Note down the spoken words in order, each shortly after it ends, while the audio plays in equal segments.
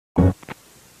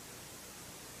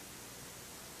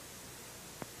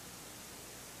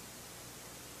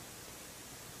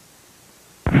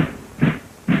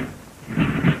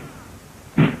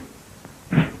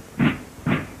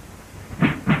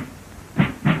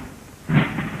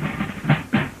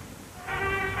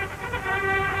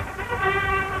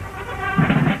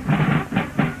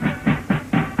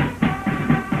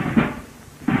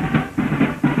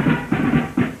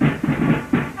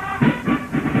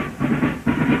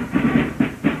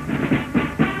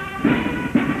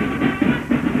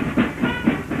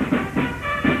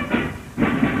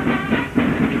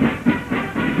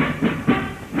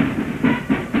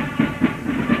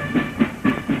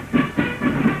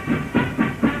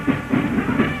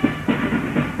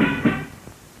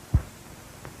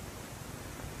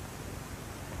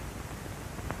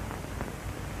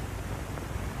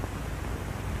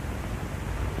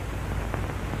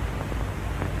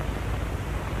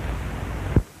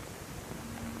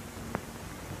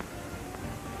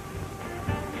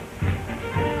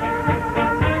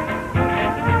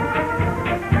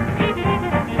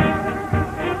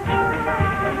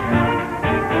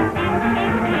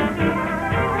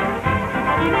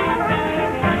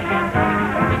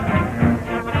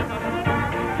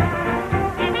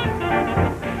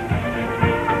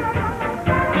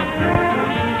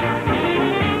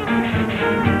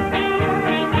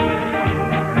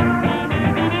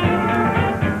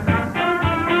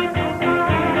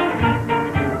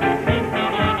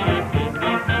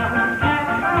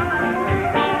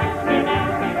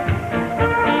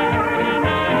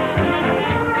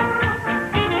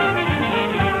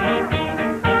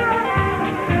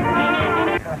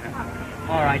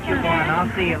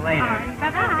See you later.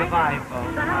 Goodbye,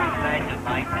 folks. Glad you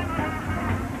liked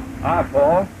it. Hi,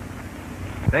 Paul.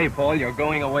 Hey, Paul, your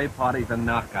going-away party's a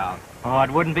knockout. Oh, it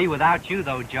wouldn't be without you,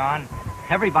 though, John.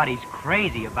 Everybody's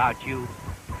crazy about you.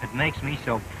 It makes me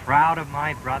so proud of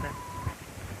my brother.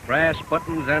 Brass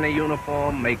buttons and a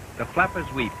uniform make the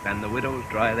flappers weep and the widows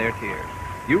dry their tears.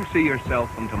 You'll see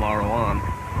yourself from tomorrow on.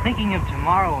 Thinking of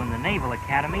tomorrow in the Naval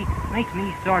Academy makes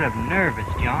me sort of nervous,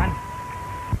 John.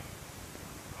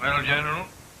 Well, General,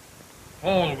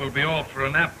 Paul will be off for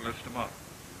Annapolis tomorrow.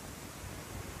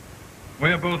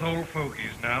 We're both old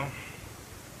fogies now.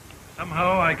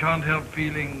 Somehow I can't help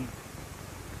feeling,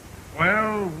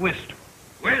 well, wistful.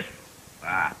 Wistful?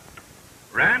 Ah.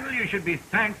 Randall, you should be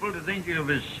thankful to think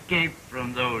you've escaped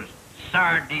from those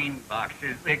sardine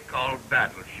boxes they call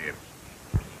battleships.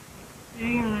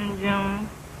 Evening, gentlemen.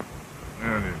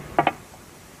 Well,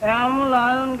 Animal,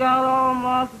 I done got all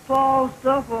Master Paul's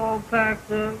stuff all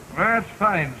packed up. that's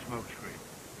fine,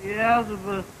 Smokescreen. Yes,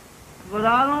 but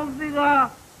I don't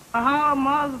figure how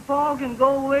Master Paul can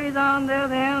go way down there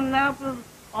to Annapolis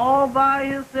all by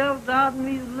himself without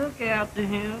me to look after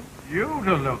him. You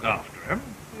to look after him?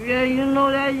 Yeah, you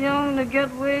know that young to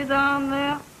get way down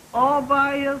there all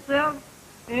by yourself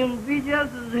and be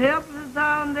just as helpless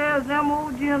down there as them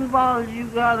old gin bottles you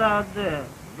got out there.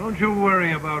 Don't you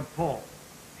worry about Paul.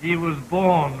 He was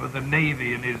born with the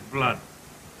Navy in his blood.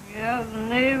 Yes, the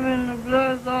Navy in the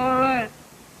blood's all right.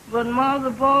 But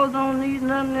Master Paul don't need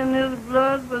nothing in his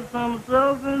blood but some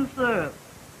soap and syrup.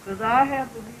 'Cause I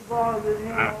have to be bothered with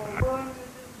him.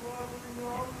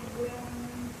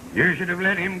 You should have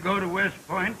let him go to West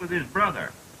Point with his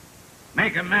brother.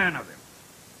 Make a man of him.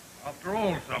 After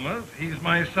all, Summers, he's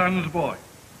my son's boy.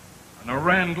 And a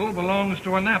Randall belongs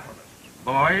to Annapolis.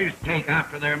 Boys take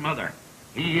after their mother.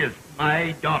 He is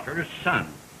my daughter's son.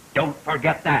 Don't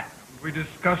forget that. Have we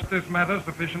discussed this matter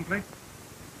sufficiently?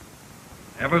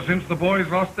 Ever since the boys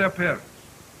lost their parents,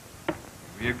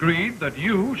 we agreed that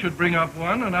you should bring up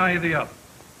one and I the other.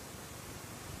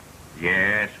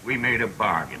 Yes, we made a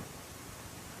bargain.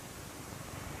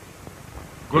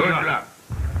 Good luck.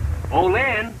 Oh,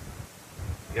 Lynn,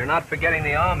 you're not forgetting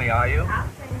the Army, are you? I'll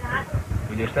say not.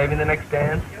 Will you stay me the next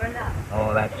dance? Sure enough.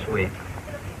 Oh, that's sweet.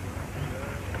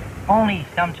 Only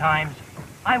sometimes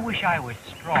I wish I was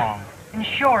strong and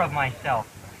sure of myself,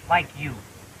 like you.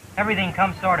 Everything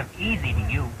comes sort of easy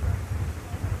to you.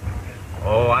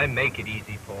 Oh, I make it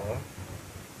easy, Paul.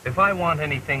 If I want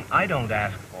anything, I don't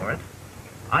ask for it.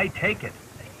 I take it.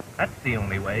 That's the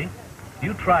only way.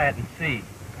 You try it and see.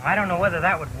 I don't know whether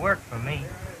that would work for me.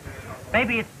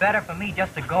 Maybe it's better for me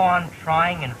just to go on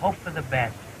trying and hope for the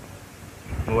best.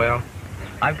 Well,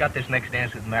 I've got this next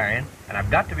dance with Marion, and I've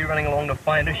got to be running along to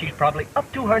find her. She's probably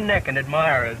up to her neck in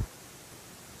admirers.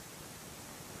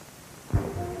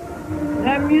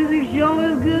 That music sure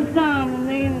is good sounding,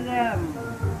 ain't it, Adam?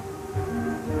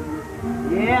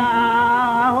 Yeah,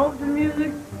 I hope the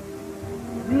music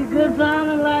be good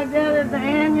sounding like that at the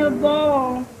annual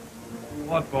ball.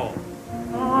 What ball?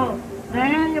 Oh,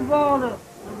 ball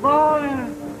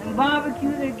and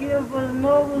barbecue they give for the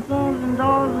noble sons and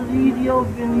daughters of the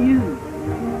Ethiopian youth.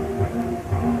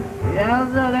 Yeah,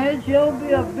 so that sure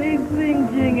be a big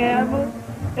thing, Apple.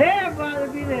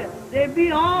 Everybody be there. They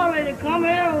be already come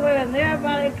everywhere and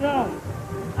everybody come.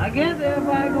 I guess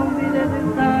everybody gonna be there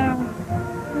this time.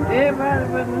 Everybody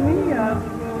but me, I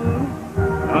suppose.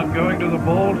 Not going to the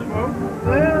ball, Smoke?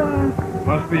 Well,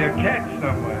 Must be a catch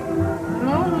somewhere.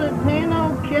 no, there ain't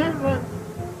no catch, but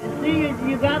you see,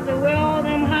 you got to wear all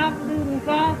them highfalutin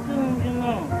costumes, you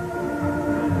know.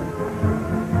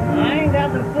 I ain't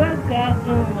got the first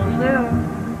costume myself.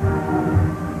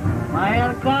 I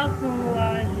had a costume where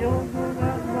I sure do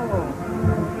that ball.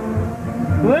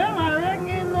 Well, I reckon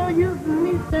ain't no use in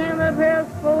me standing up here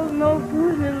exposing no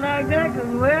foolishness like that,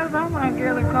 because where's I might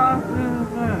get a costume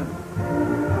from?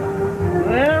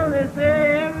 Well, they say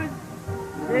every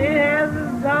day has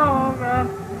its dog.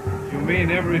 You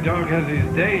mean every dog has his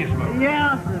day, Smoke?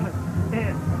 Yeah, sir.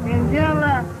 And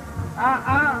general,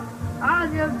 I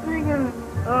was just thinking,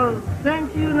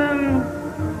 since you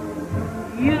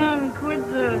done quit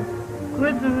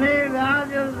the Navy, I was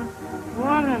just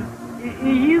wondering,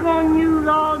 is you gonna use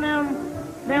all them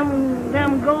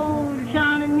gold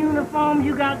shining uniforms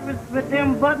you got with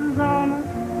them buttons on them?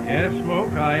 Yes,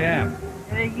 Smoke, I am.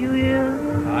 You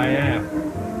is? I am.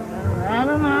 I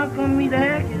don't know how come me to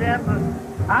ask you that, but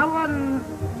I wasn't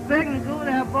expecting to go to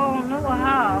that ball no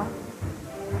how.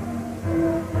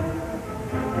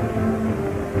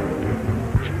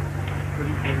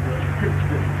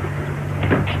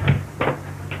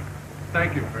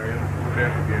 Thank you, Marion.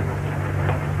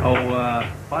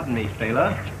 Pardon me,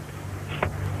 sailor.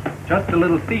 Just a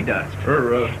little sea dust.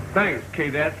 Thanks,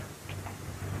 Cadet.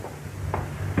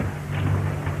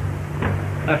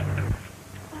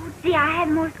 Oh, gee, I had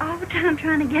most awful time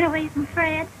trying to get away from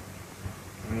Fred.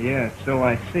 Yeah, so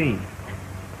I see.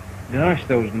 Gosh,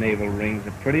 those navel rings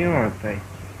are pretty, aren't they?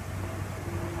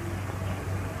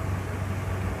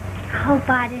 I hope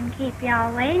I didn't keep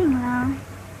y'all waiting long.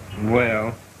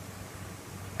 Well,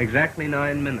 exactly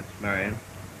 9 minutes, Marion.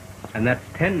 And that's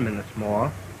 10 minutes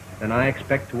more than I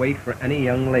expect to wait for any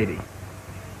young lady.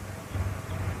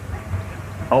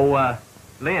 Oh,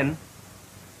 Lynn?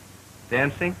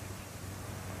 Dancing?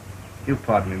 You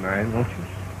pardon me, Marion, won't you?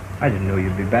 I didn't know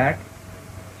you'd be back,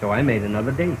 so I made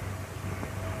another date.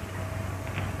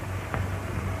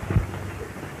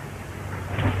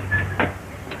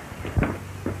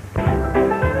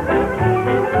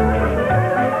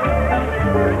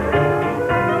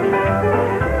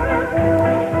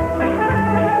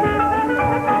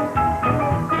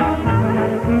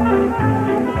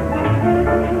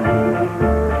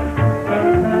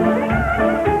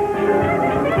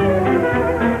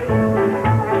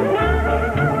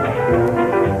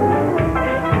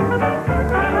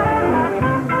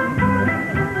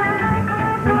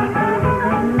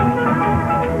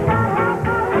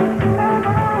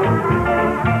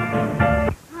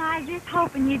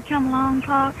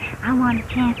 I want a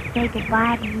chance to say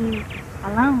goodbye to you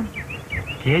alone.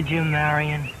 Did you,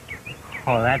 Marion?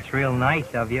 Oh, that's real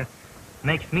nice of you.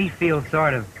 Makes me feel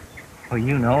sort of, well,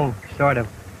 you know, sort of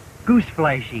goose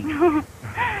fleshy. Of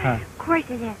course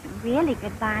it isn't really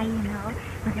goodbye, you know.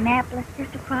 With Annapolis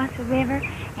just across the river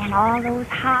and all those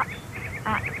hops.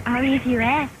 Or if you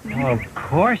ask me. Well, of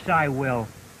course I will.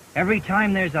 Every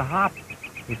time there's a hop,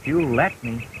 if you'll let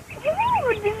me.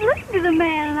 Oh, just listen to the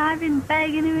man, and I've been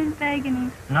begging him and begging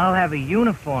him. And I'll have a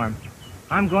uniform.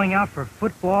 I'm going out for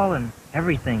football and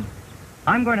everything.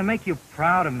 I'm going to make you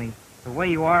proud of me, the way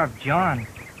you are of John.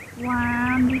 Why,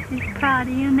 I'm just as proud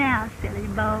of you now, silly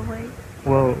boy.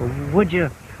 Well, would you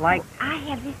like... I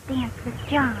have this dance with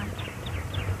John.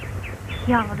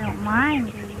 Y'all don't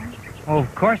mind, do you? Oh,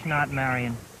 of course not,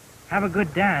 Marion. Have a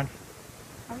good dance.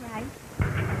 All right.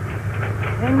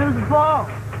 Hey, Mr. Paul.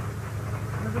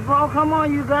 Mr. Paul, come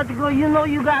on, you got to go. You know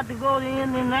you got to go to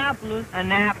Indianapolis.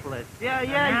 Annapolis?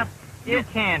 Yeah. You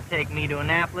can't take me to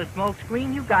Annapolis,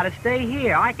 Smokescreen. You've got to stay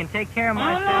here. I can take care of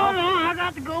myself. No, I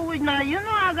got to go with now. You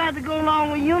know I got to go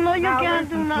along with you. Know you Now, can't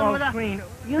do nothing without. Smokescreen,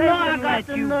 You they know I wouldn't got let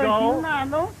to you nurse go. you now.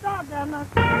 Don't stop that now.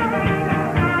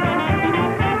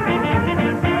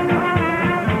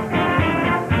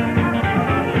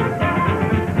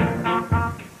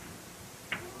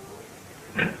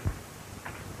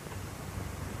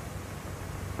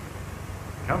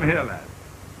 Come here, lad.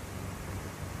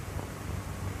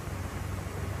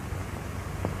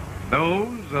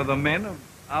 Those are the men of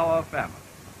our family.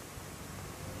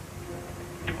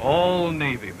 All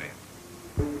Navy men.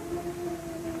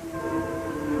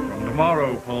 From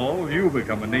tomorrow, Paul, you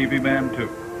become a Navy man, too.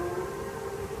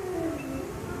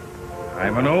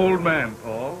 I'm an old man,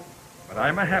 Paul, But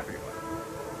I'm a happy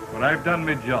one. For I've done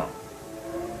my job.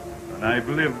 And I've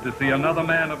lived to see another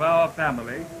man of our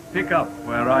family pick up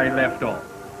where I left off.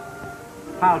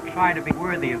 I'll try to be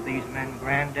worthy of these men,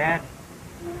 Granddad.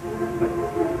 But,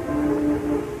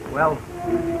 well,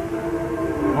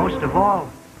 most of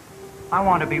all, I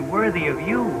want to be worthy of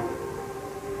you.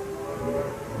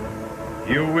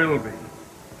 You will be.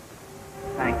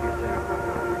 Thank you, sir.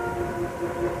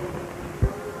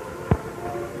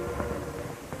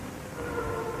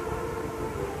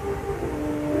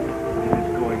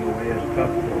 It's going away as tough.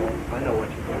 I know what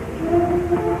you're going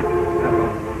to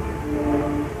do.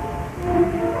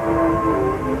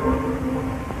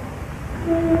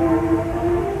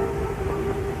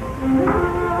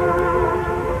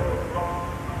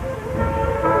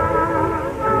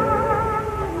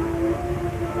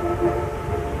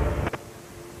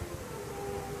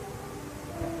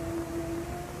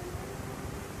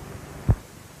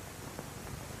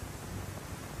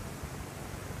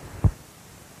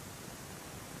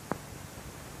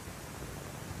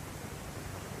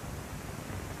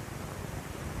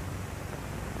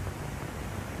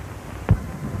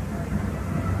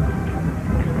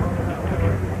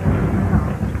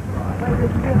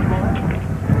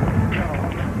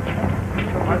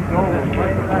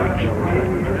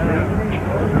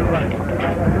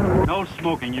 No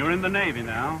smoking. You're in the Navy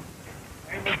now.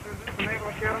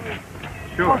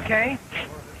 Sure. Okay.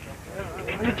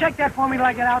 Will you check that for me till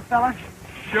I get out, fella?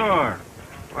 Sure.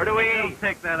 Where do we We'll eat?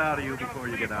 take that out of you before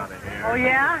you get out of here. Oh,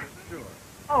 yeah? Sure.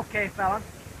 Okay, fella.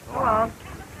 So long.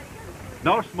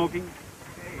 No smoking.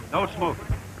 No smoking.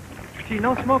 Gee,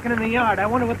 no smoking in the yard. I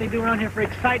wonder what they do around here for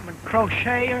excitement.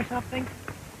 Crochet or something?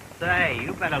 Say,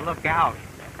 you better look out.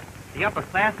 The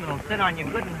upperclassmen will sit on you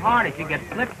good and hard if you get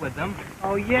flipped with them.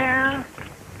 Oh, yeah?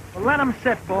 Well, let 'em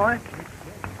sit, boy.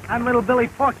 I'm little Billy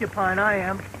Porcupine, I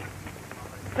am.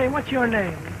 Say, what's your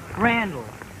name? Randall.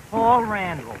 Paul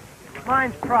Randall.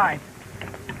 Mine's Price.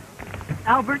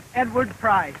 Albert Edward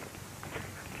Price.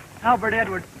 Albert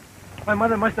Edward. My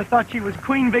mother must have thought she was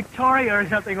Queen Victoria or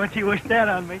something when she wished that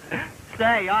on me.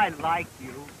 Say, I like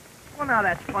you. Well, now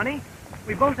that's funny.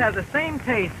 We both have the same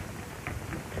taste.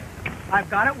 I've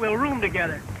got it. We'll room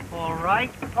together. All right.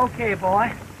 Okay,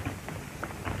 boy.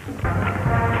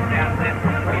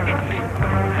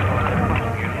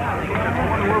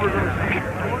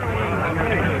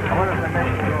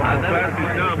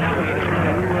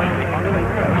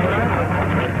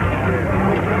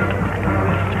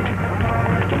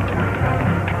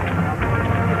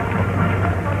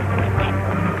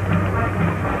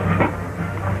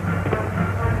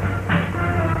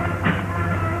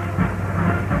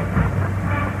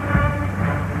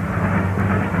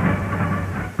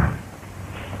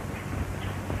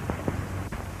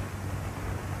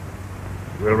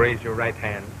 Will raise your right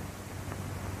hand.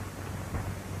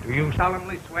 Do you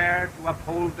solemnly swear to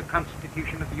uphold the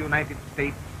Constitution of the United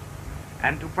States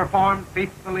and to perform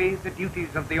faithfully the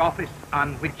duties of the office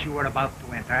on which you are about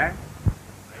to enter?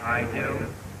 I do.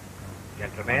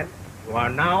 Gentlemen, you are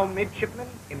now midshipmen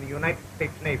in the United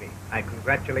States Navy. I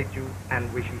congratulate you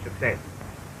and wish you success.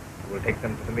 You will take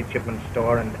them to the midshipmen's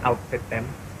store and outfit them.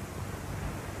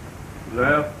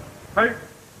 Left, right.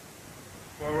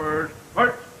 Forward,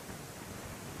 march.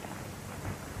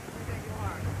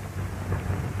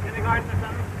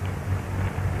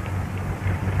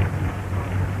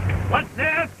 What's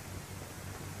this?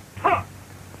 Huh!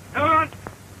 Come on!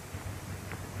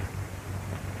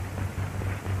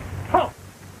 Huh!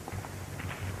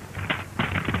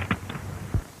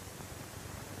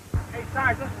 Hey,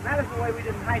 Sarge, listen, that is the way we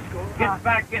did in high school. Get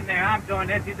back in there. I'm doing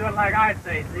this. You do it like I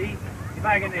say, see? Get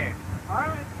back in there. All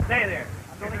right. Stay there.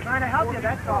 I'm only trying to help you,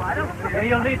 that's all. I don't... Yeah,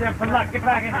 you'll need them for luck. Get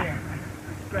back in there.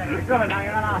 You're good. Now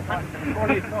you're not outside. Pull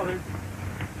these shoulders.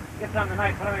 Get some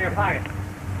tonight. Put them in your pocket.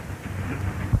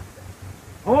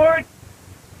 Forward.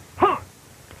 Huh!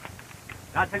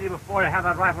 I'll tell you before to have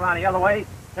that rifle on the other way.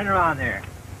 Turn around there.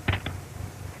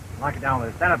 Lock it down with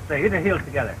it. Stand up straight. Get your heels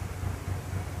together.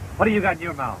 What do you got in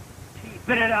your mouth?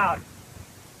 Spit it out.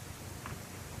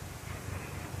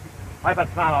 Wipe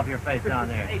that smile off your face down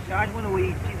there. Hey, Sarge, when do we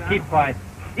eat? Keep quiet.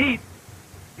 Eat.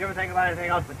 You ever think about anything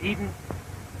else but eating?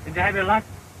 Did you have your lunch?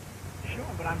 Sure,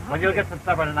 but I'm hungry. Well, you'll get some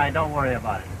supper tonight. Don't worry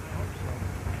about it.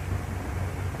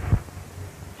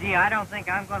 Gee, I don't think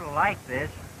I'm going to like this.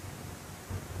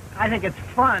 I think it's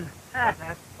fun.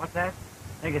 What's that?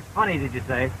 Think it's funny, did you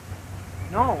say?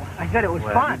 No, I said it was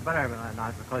Well, fun. you better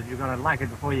not, because you're going to like it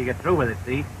before you get through with it,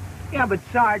 see? Yeah, but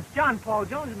Sarge, John Paul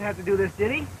Jones didn't have to do this,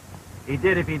 did he? He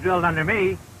did if he drilled under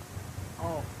me.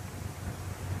 Oh.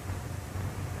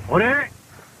 Order!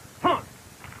 Huh!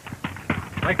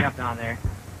 Wake up down there.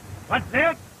 What's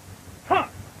this?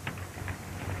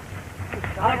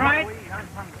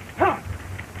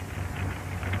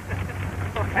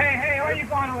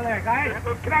 over there, guys.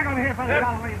 Get back over here for the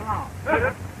dollar way along.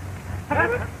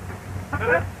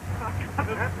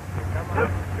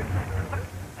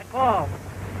 Let go.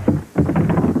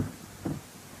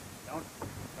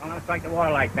 Don't strike the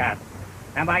water like that.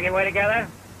 Stand by, get way together.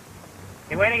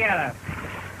 Get way together.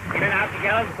 In and out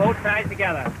together, both sides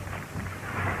together.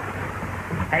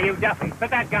 Hey, you Duffy, put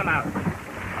that gum out.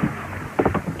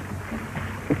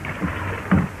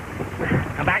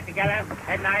 Come back together,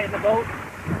 head and eye in the boat.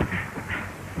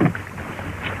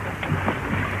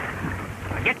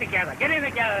 Now get together, get in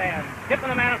together there. Dip in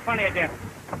the man in front of you, Dip.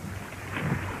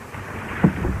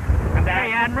 Come down.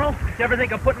 Hey, Admiral, did you ever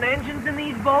think of putting engines in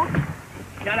these boats?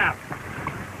 Shut up.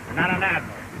 You're not an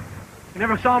admiral. You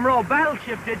never saw him roll a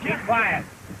battleship, did you? Be quiet.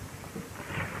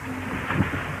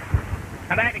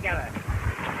 Come back together.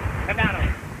 Come down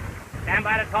over. Stand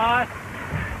by the toss.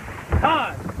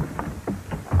 Toss!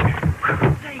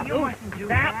 Say, you mustn't do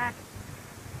that.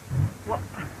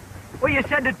 Well, you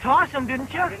said to toss him,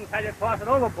 didn't you? I didn't tell you to toss it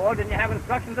overboard. Didn't you have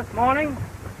instructions this morning?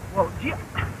 Well, gee,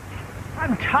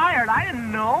 I'm tired. I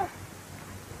didn't know.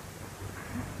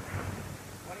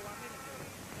 What do you want me to do?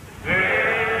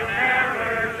 We'll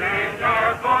never change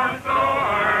our course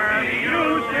or be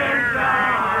used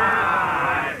inside.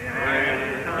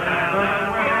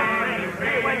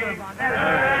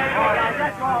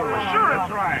 Sure,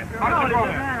 it's right.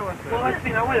 Well, let's see.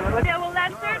 Now, wait a minute. Yeah, well,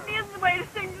 that certainly isn't the way to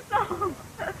sing the song.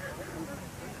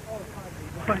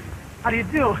 How do you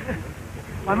do?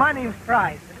 Well, my name's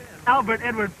Price. Albert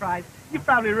Edward Price. You've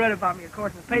probably read about me, of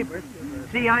course, in the papers.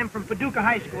 See, I'm from Paducah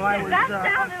High School. I was... That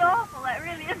sounded awful. That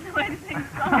really isn't the way to sing the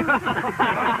song.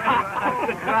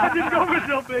 I didn't go for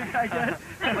so big, I guess.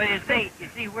 Well, you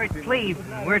see, we're plebes,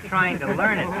 and we're trying to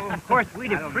learn it. Of course,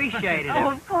 we'd appreciate it. Oh,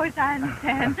 of course, I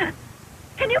understand.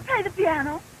 Can you play the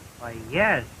piano? Why,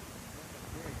 yes.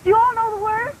 Do you all know the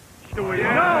words? Sure,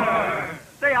 no.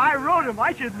 Say, I wrote them.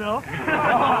 I should know.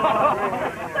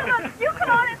 Well, look, you come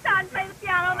on inside and play the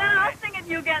piano, and then I'll sing it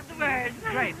and you get the words.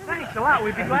 Great. Thanks a lot.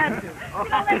 We'd be glad to. You know,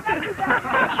 let's not do that.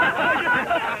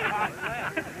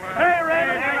 Hey,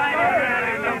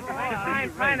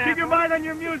 Ray. Keep your mind on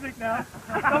your music now.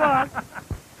 Come on.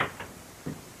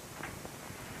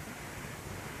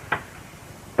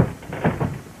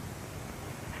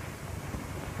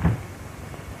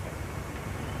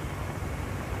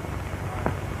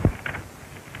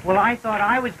 Well, I thought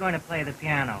I was going to play the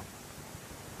piano.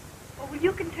 Oh, well,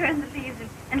 you can turn the leaves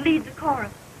and lead the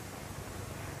chorus.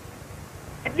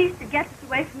 At least it gets us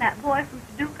away from that boy from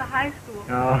Paducah High School.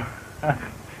 Oh.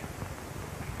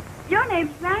 Your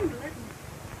name's Randall, isn't it?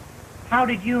 How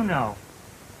did you know?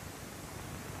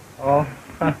 Oh,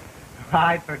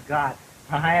 I forgot.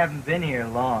 I haven't been here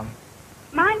long.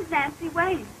 Mine's Nancy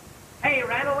Wayne. Hey,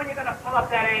 Randall, when you going to pull up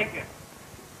that anchor?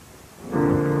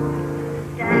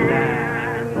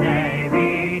 Stand,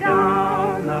 Navy,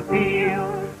 down the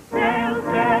field, sail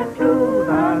set to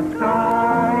the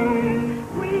sky.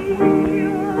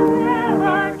 We'll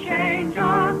never change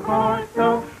our course,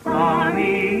 so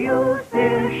Army, you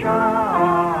still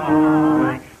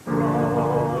shine.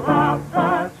 Roll up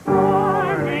the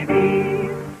score,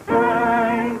 Navy,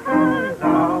 anchors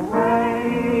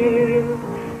away.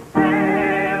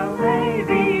 Sail,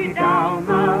 Navy, down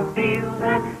the field,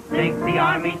 and sink the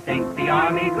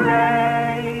Army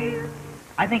gray.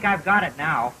 I think I've got it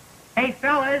now. Hey,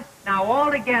 fellas, now all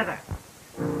together.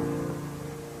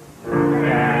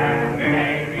 Stand,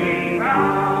 Navy,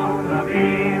 down the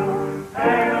field,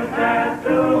 sail set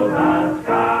to the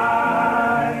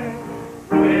sky.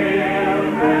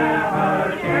 We'll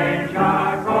never change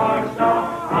our course, so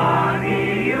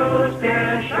Army, you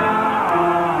still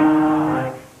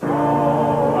shine.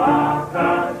 Roll up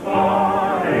the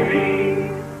sword,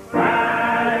 Navy,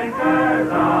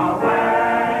 anchors away.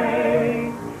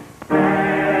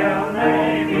 Sail,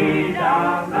 Navy,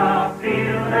 down the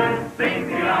field, and sink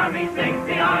the Army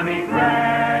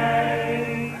gray.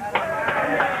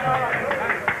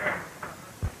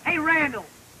 Hey, Randall,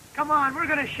 come on. We're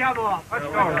going to shove off. Let's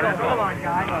go. Come on,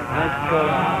 guys. Let's go.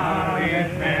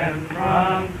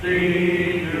 From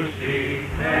sea to sea,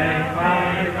 stand by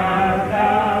the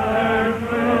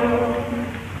moon.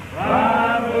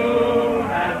 Babu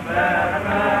has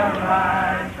better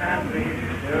rights, and we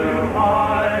do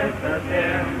hoist the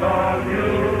single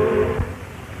view.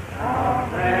 All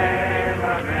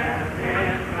labor men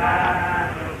in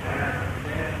battle,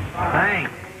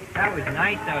 Thanks. That was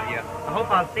nice of you. I hope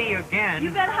I'll see you again.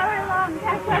 You better hurry along and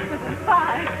catch up with us.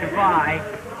 Bye. Goodbye.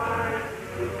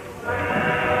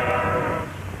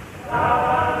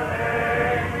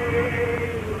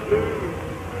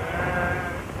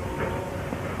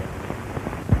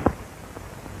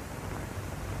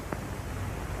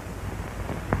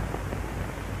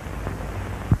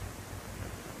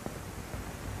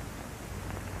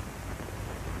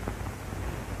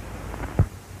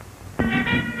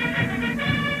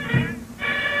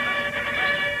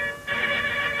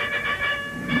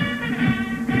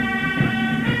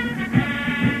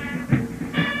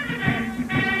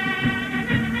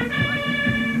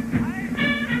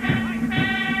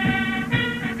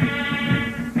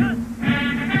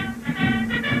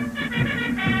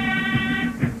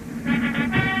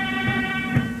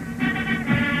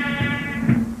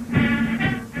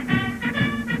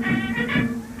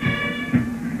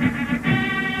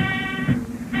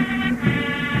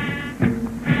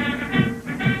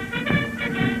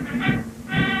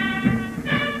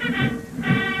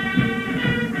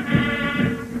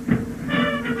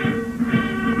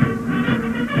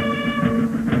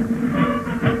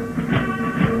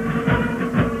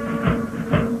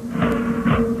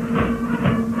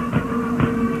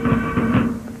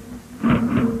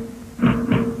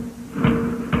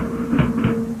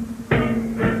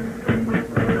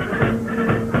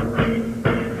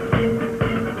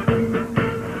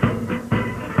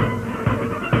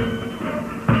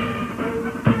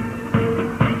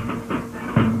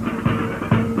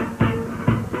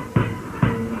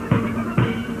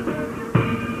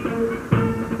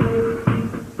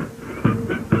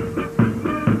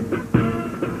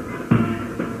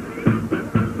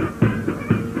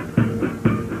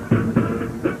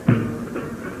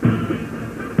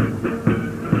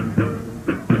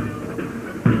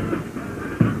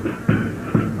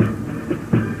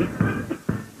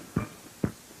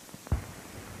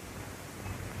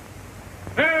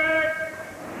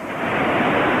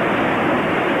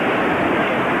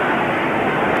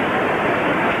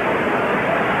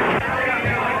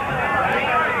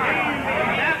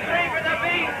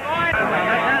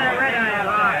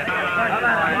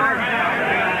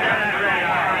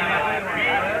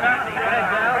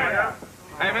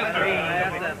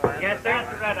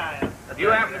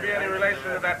 any relation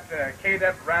to that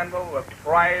Cadet Randall, the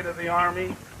pride of the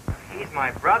Army? He's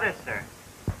my brother, sir.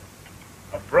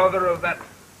 A brother of that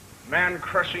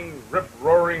man-crushing,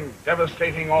 rip-roaring,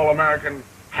 devastating All-American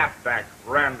halfback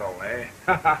Randall, eh?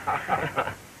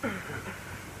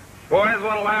 Boys,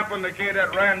 what'll happen to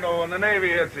Cadet Randall when the Navy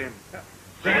hits him?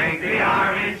 Sink the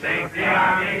Army,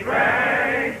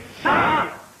 great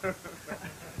song!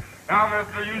 Now,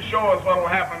 mister, you show us what'll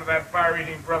happen to that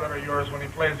fire-eating brother of yours when he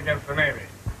plays against the Navy.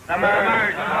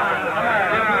 Submerge!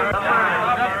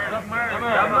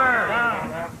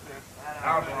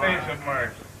 Now stay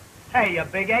submerged. Hey, you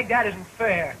big egg, that isn't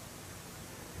fair.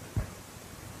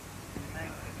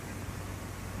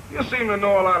 You seem to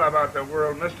know a lot about the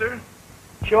world, mister.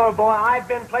 Sure, boy, I've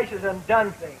been places and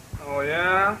done things. Oh,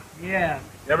 yeah? Yeah.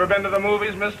 You ever been to the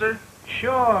movies, mister?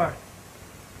 Sure.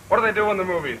 What do they do in the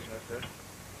movies, mister?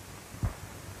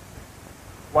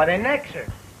 What in next, sir?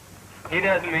 He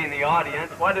doesn't mean the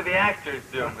audience. What do the actors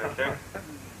do, mister?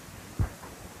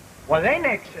 What they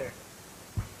next, sir?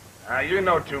 You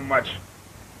know too much.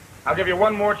 I'll give you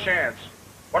one more chance.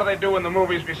 What do they do in the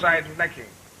movies besides necking?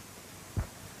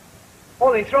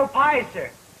 Oh, they throw pies,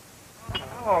 sir.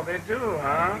 Oh, they do,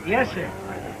 huh? Yes, sir.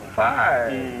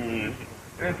 Pies.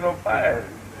 They throw pies.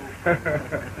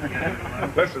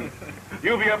 Listen,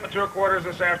 you'll be up at your quarters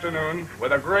this afternoon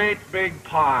with a great big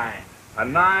pie. A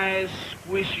nice,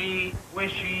 squishy,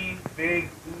 big,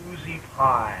 oozy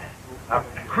pie. A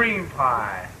cream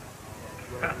pie.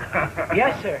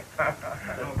 Yes, sir.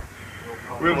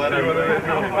 We'll see whether they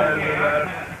throw pies or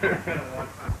not.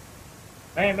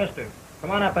 Hey, mister,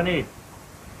 come on up and eat.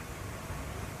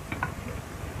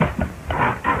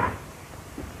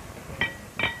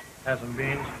 Have some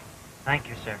beans. Thank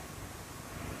you, sir.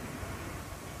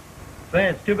 Say,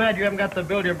 it's too bad you haven't got the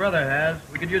build your brother has.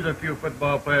 We could use a few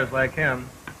football players like him.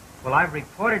 Well, I've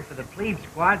reported for the plebe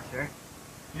squad, sir.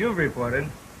 You've reported.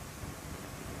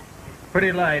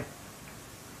 Pretty light.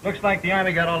 Looks like the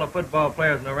Army got all the football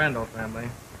players in the Randall family.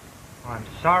 Oh, I'm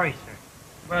sorry, sir.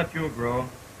 But you'll grow.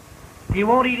 He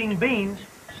won't eating beans.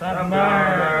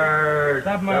 Submerge.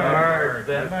 Submerge.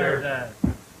 Submerge.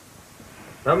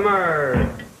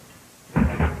 Submerge.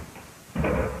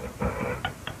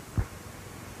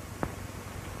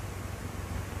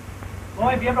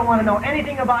 Boy, if you ever want to know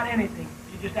anything about anything,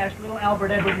 you just ask little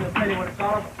Albert Edwards and he'll tell you what it's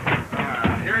all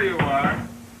about. Here you are.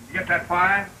 You get that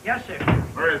pie? Yes, sir.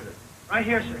 Where is it? Right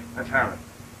here, sir. Let's have it.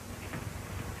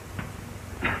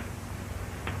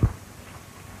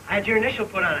 I had your initial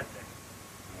put on it, sir.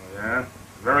 Oh, yeah?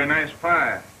 Very nice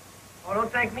pie. Oh,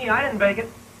 don't thank me. I didn't bake it.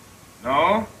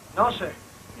 No? No, sir.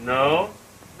 No?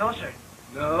 No, sir.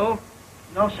 No?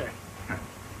 No, sir.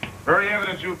 Very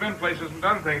evident you've been places and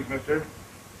done things, mister.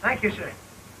 Thank you, sir.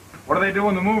 What do they do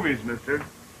in the movies, mister?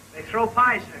 They throw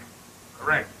pies, sir.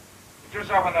 Correct. Get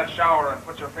yourself in that shower and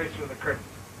put your face through the curtain.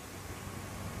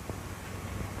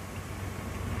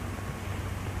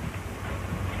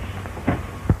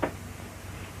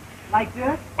 Like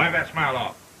this? Wipe that smile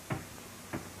off.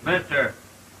 Mister.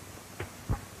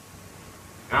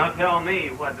 Now tell me,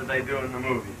 what do they do in the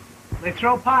movies? They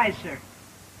throw pies, sir.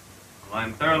 Well,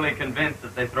 I'm thoroughly convinced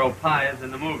that they throw pies in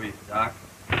the movies, Doc.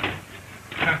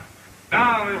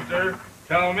 Now, mister,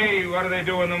 tell me, what do they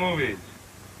do in the movies?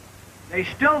 They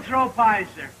still throw pies,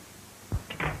 sir.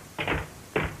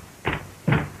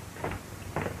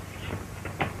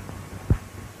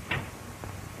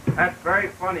 That's very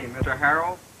funny, Mr.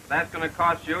 Harold. That's going to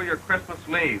cost you your Christmas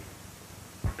leave.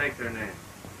 Take their name.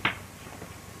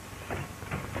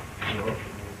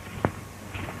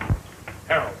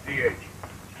 Harold, D.H.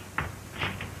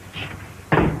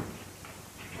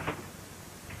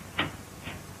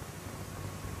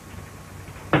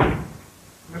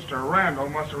 Mr. Randall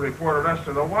must have reported us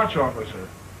to the watch officer.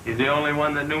 He's the only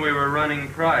one that knew we were running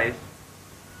Price.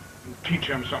 We'll teach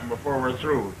him something before we're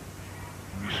through.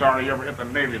 I'll be sorry you ever hit the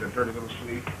Navy, the dirty little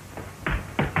sleeve.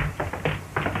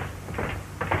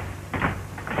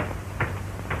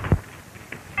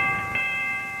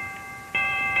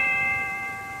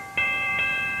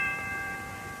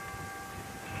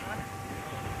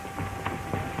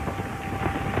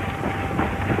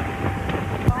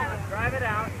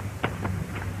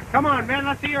 Come on, men,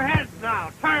 let's see your heads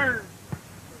now. Turn!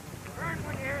 Turn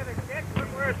when you hear the kick, when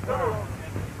we're at school. All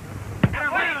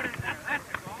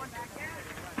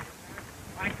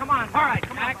right, come on. All right,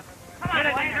 come on. Come on,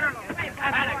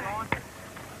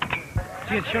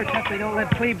 Gee, it's sure tough they don't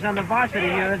let plebes on the varsity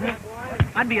here, isn't it?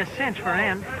 I'd be a cinch for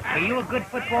him. Are you a good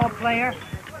football player?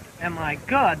 Am I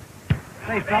good?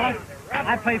 Say, fella,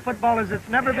 I play football as it's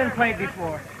never been played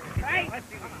before.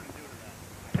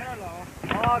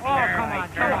 Oh, come on,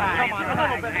 a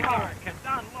little bit hard.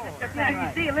 Down low. Yeah,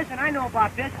 you see, listen, I know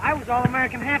about this. I was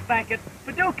All-American halfback at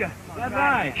Paducah. That's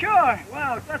right. Sure.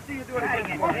 Well, let's see you do it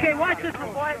again. Okay, watch this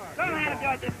one, boy. Go ahead and do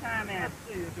it this time, man. Let's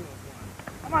see you do it.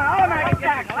 Come on, All-American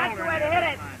tackle. That's the way to hit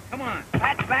it. Come on.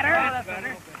 That's better. That's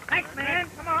better. Next man,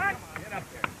 come on. Get up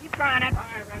there. Keep trying it.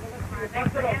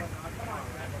 Next man.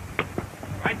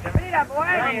 Speed up, boy.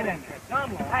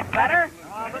 That's better.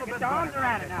 Get Get your arms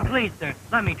around it now. Please, sir,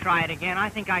 let me try it again. I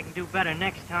think I can do better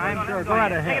next time. Sure, go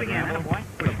right ahead. Take it again, boy.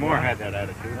 Wish more had that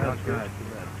attitude. That's good.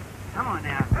 Come on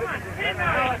now.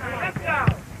 Let's go.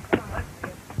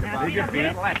 Now, Did you beat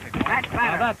it? That's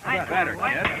better. That's Nice better,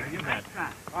 one, boy. kid. You bet. Nice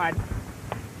try. All right.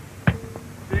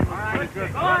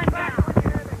 Go on back.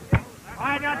 All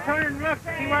right, now turn and look.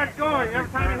 See where it's going. Every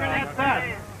time you hear that thud.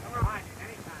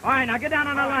 All right, now get down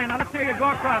on the line. Now let's hear you go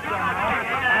across there. All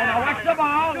right, now watch the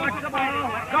ball. Watch the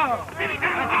ball. Go.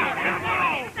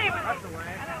 That's the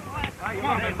way. Come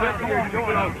on, Mister. You're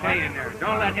doing okay in there.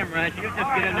 Don't let him rush. You just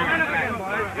get in there and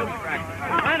practice. You'll practice.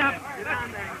 Line up.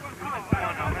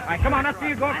 All right, come on. Let's see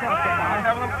you go across there.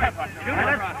 Have a little pep.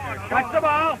 Watch the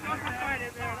ball.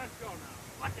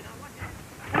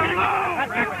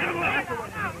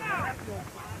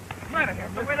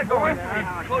 That's the way to go. You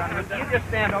just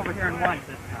stand over here and watch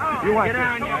this. You watch Get this.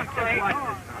 down here and just watch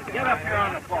this. Get up here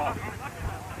on the ball.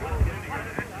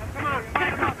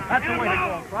 That's the way to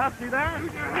go across. See there?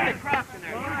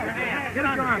 Get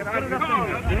on there. Get it up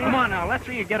there. Come on now. Let's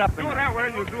see you get up in there. that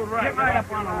way. You do it right. Get right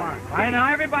up on the line. All right,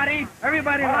 now everybody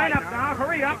line up now.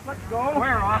 Hurry up. Let's go.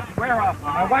 Square off.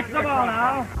 Now watch the ball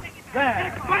now.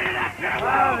 There.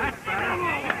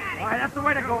 All right, that's the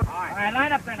way to go. All right,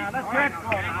 line up there now. Let's hear it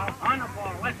go now. On the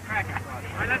ball. Let's crack it. All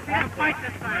right, let's see him fight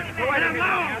this time. Go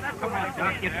ahead. Come on,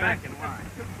 Doc. Get back in line.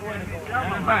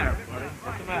 What's the matter, buddy?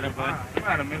 What's the matter, bud? What's the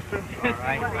matter, mister? All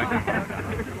right.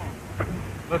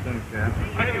 Listen,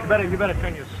 kid. You better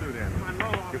turn your suit in.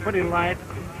 You're pretty light.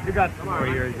 You got some more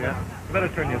years yet. You better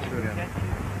turn your suit in.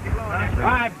 All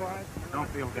right, boys. Don't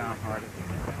feel downhearted.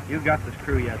 You got this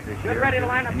crew yet this year. Get ready to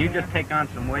line up. And you just take on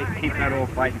some weight, keep that old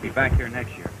fight, and be back here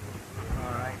next year.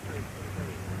 All right.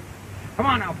 Come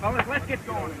on now, fellas. Let's get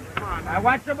going. Come on. Now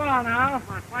watch the ball now.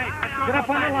 Get up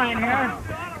on the line here.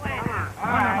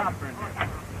 All right.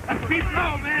 Let's keep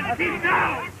low, man. Keep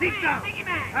down. Keep down.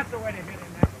 That's the way to hit him.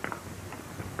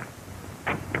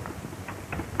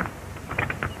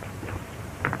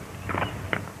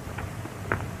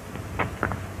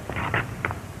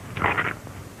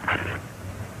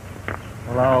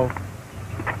 Hello.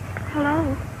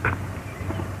 Hello.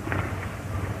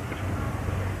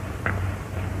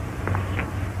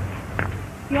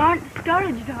 You aren't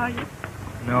discouraged, are you?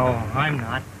 No, I'm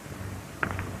not.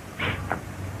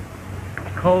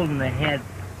 Cold in the head.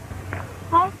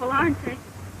 Awful, aren't they?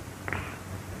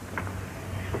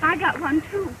 I got one,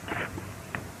 too.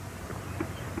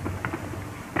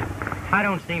 I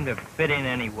don't seem to fit in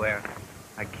anywhere.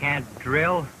 I can't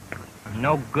drill. I'm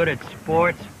no good at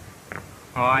sports.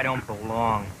 Oh, I don't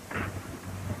belong.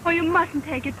 Oh, you mustn't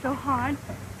take it so hard.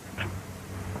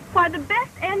 Why, the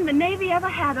best end the Navy ever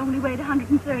had only weighed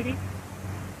 130.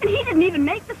 And he didn't even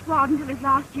make the squad until his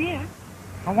last year.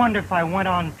 I wonder if I went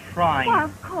on trying. Why,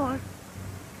 of course.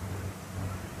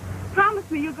 Promise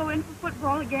me you'll go in for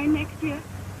football again next year.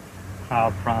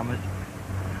 I'll promise.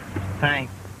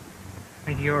 Thanks.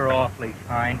 You're awfully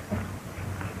kind.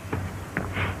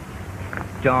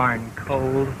 Darn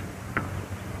cold.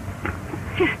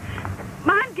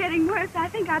 Mine's getting worse. I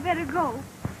think I better go.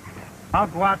 I'll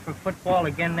go out for football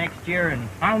again next year, and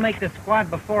I'll make the squad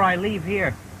before I leave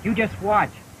here. You just watch.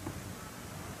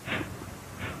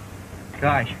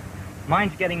 Gosh,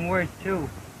 mine's getting worse, too.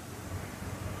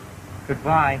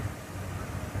 Goodbye.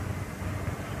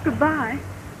 Goodbye.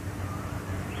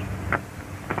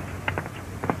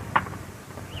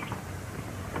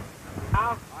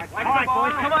 All right,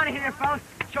 boys, come on in here, fellas.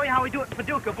 Show you how we do it in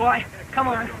Paducah, boy. Come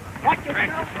on. Watch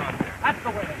yourself. That's the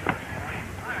way. Come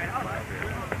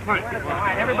on. All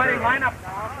right, everybody line up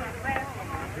now.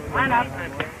 Line up.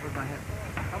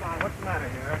 Come on, what's the matter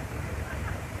here?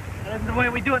 That's the way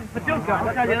we do it in Paducah.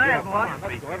 I'll tell you that, boy.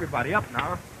 Let's go, everybody up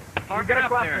now. Get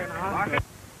up there. Now.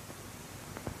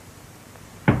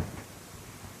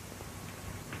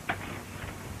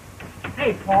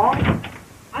 Hey, Paul.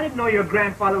 I didn't know your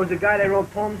grandfather was the guy they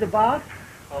wrote poems about.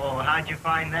 Oh, how'd you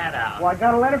find that out? Well, I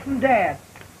got a letter from Dad.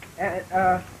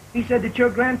 He said that your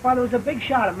grandfather was a big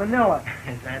shot at Manila.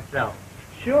 Is that so?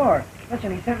 Sure.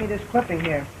 Listen, he sent me this clipping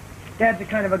here. Dad's the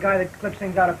kind of a guy that clips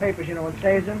things out of papers, you know, and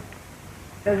saves them.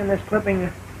 It says in this clipping,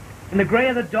 in the gray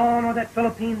of the dawn or that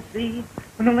Philippine sea,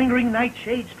 when the lingering night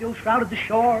shade still shrouded the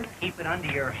shore. Keep it under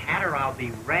your hat or I'll be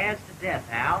razzed to death,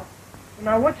 Al.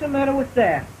 Now, what's the matter with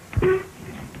that?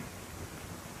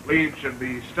 Leave should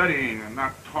be studying and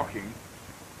not talking.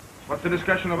 What's the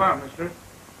discussion about, mister?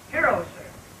 Heroes, sir.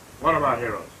 What about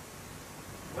heroes?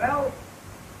 Well,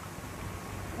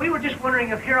 we were just wondering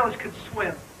if heroes could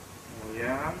swim. Oh,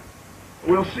 yeah?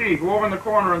 We'll see. Go over in the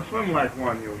corner and swim like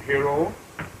one, you hero.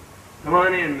 Come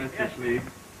on in, Mr. Sleeve.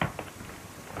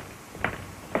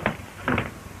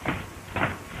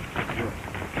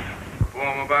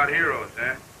 Poem about heroes,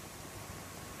 eh?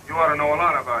 You ought to know a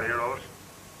lot about heroes.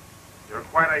 You're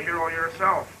quite a hero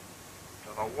yourself.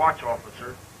 To the watch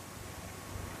officer.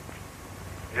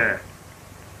 Yeah.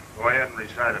 Go ahead and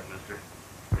recite it, mister.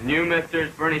 And you,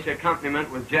 misters, furnish accompaniment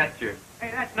with gestures.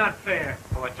 Hey, that's not fair.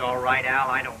 Oh, it's all right, Al.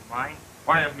 I don't mind.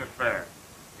 Why isn't it fair?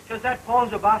 Because that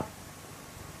poem's about...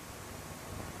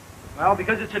 Well,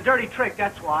 because it's a dirty trick,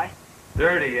 that's why.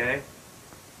 Dirty, eh?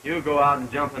 You go out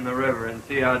and jump in the river and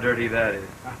see how dirty that is.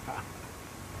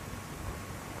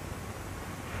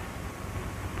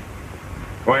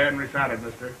 Go ahead and recite it,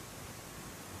 mister.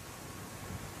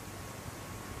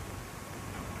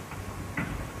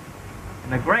 In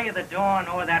the gray of the dawn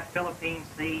o'er that Philippine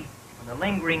sea, when the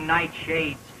lingering night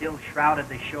shade still shrouded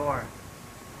the shore,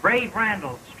 brave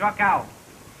Randall struck out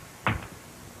with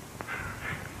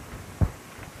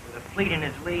a fleet in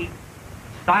his lee,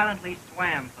 silently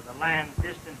swam for the land's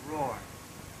distant roar.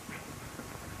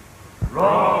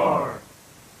 Roar!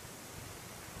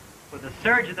 With the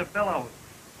surge of the billows,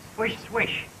 swish,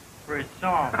 swish, for his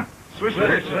song. Swish,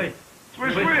 swish, swish,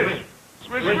 swish, swish,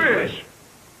 swish, swish.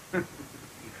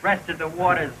 He breasted the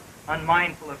waters,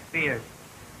 unmindful of fears.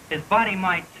 His body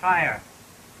might tire,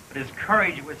 but his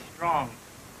courage was strong.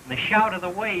 And the shout of the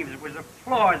waves was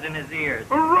applause in his ears.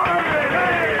 Hooray!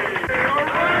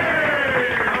 Hooray!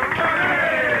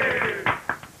 Hooray!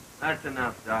 That's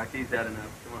enough, Doc. He's had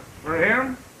enough. Come on. For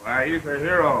him? Why, he's a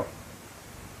hero.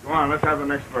 Go on, let's have the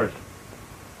next verse.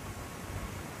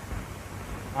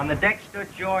 On the deck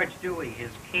stood George Dewey, his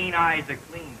keen eyes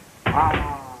agleam.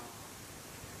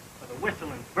 For the whistle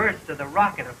and burst of the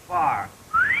rocket afar.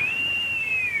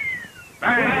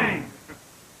 Bang! It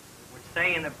would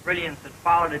say in the brilliance that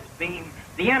followed its beam,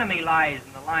 the enemy lies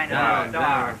in the line of the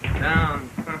star. Down.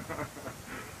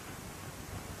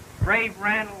 Brave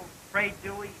Randall, pray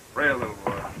Dewey. Pray a little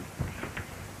boy.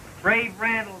 Brave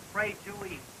Randall, pray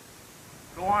Dewey.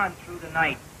 Go on through the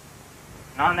night.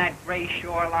 And on that gray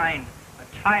shoreline, a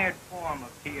tired form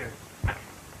appears.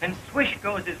 Then swish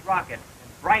goes his rocket,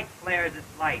 and bright flares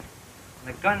its light.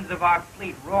 And the guns of our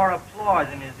fleet roar applause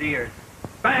in his ears.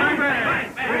 Bang,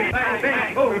 bang, bang, bang,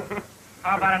 bang. Oh.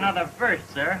 How about another verse,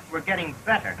 sir? We're getting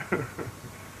better.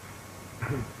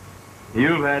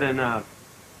 You've had enough.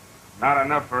 Not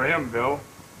enough for him, Bill.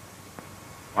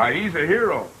 Why, he's a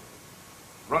hero.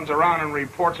 Runs around and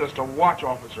reports us to watch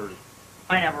officers.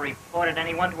 I never reported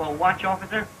anyone to a watch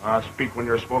officer. Speak when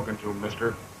you're spoken to,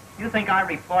 mister. You think I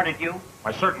reported you?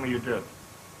 Why, certainly you did.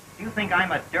 Do you think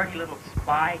I'm a dirty little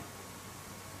spy?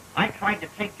 I tried to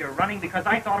take your running because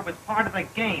I thought it was part of the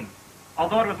game.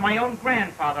 Although it was my own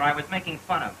grandfather I was making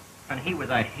fun of. And he was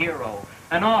a hero,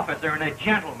 an officer, and a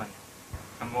gentleman.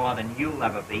 And more than you'll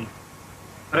ever be.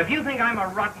 But if you think I'm a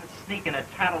rotten sneak and a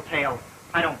tattletale,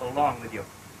 I don't belong with you.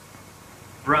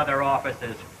 Brother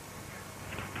officers.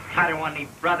 I don't want any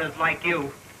brothers like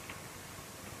you.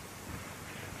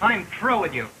 I'm through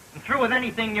with you. I'm through with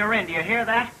anything you're in. Do you hear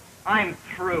that? I'm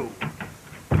through.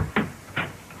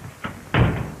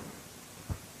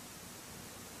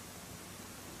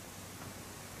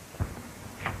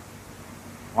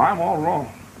 Well, I'm all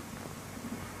wrong.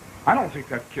 I don't think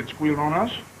that kid squealed on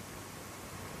us.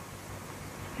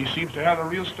 He seems to have the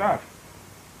real stuff.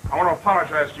 I want to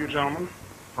apologize to you, gentlemen,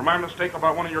 for my mistake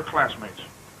about one of your classmates.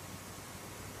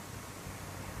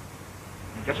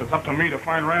 I guess it's up to me to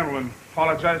find Randall and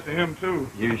apologize to him, too.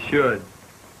 You should.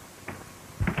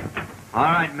 All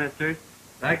right, misters.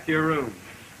 Back to your room.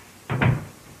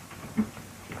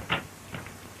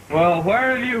 Well,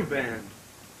 where have you been?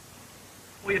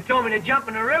 Well, you told me to jump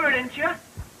in the river, didn't you?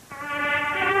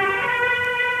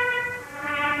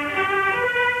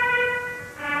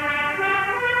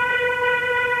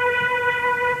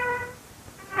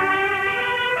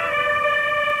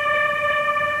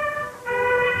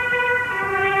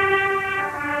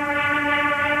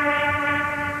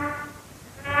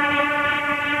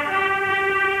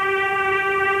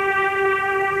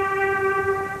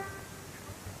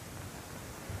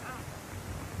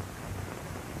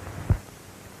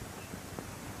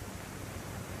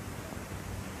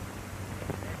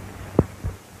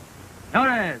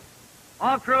 Notice,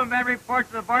 all crewmen report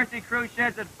to the varsity crew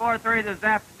sheds at 4:30 this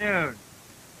afternoon.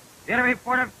 Get a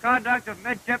report of conduct of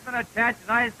midshipmen attached to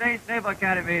the United States Naval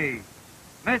Academy.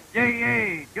 Miss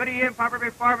J.E., duty improper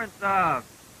performance of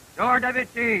Door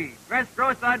WT, dress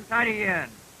gross untidy in.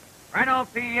 Renault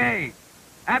PA,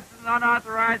 absent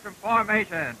unauthorized from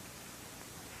formation.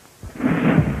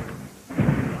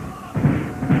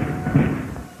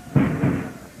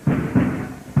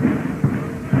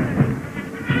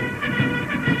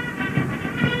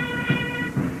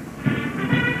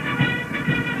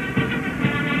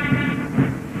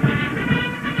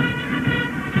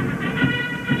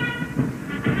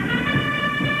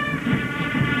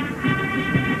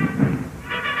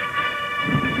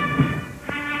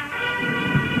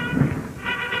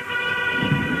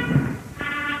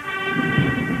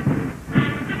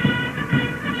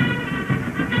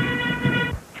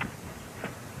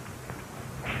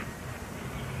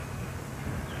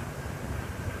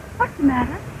 What's the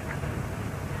matter?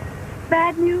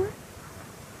 Bad news?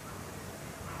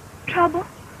 Trouble?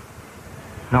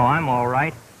 No, I'm all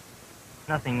right.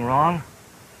 Nothing wrong.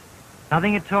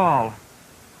 Nothing at all.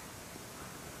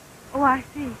 Oh, I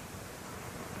see.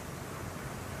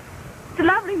 It's a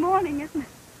lovely morning, isn't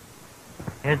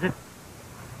it? Is it?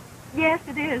 Yes,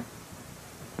 it is.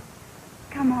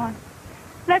 Come on.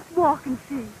 Let's walk and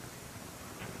see.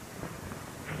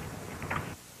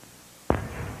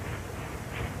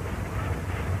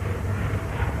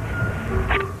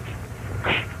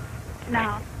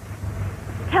 Now,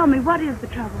 tell me, what is the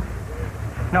trouble?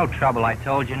 No trouble, I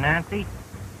told you, Nancy.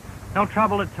 No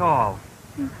trouble at all.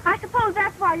 I suppose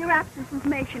that's why your absence was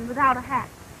mentioned without a hat.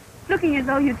 Looking as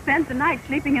though you'd spent the night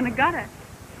sleeping in a gutter.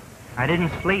 I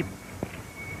didn't sleep.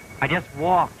 I just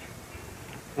walked.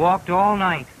 Walked all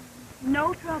night.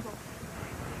 No trouble.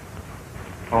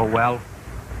 Oh, well,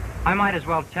 I might as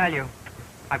well tell you.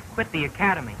 I've quit the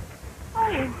academy. Oh,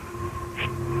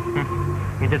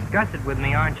 You're disgusted with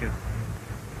me, aren't you?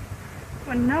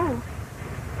 well, no.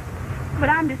 But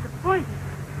I'm disappointed.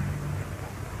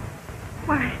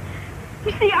 Why,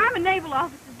 you see, I'm a naval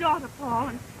officer's daughter, Paul,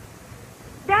 and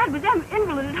Dad was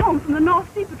invalided home from the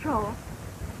North Sea Patrol.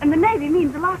 And the Navy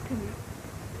means a lot to me.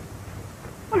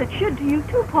 Well, it should to you,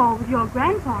 too, Paul, with your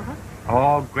grandfather.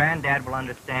 Oh, Granddad will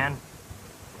understand.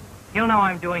 He'll know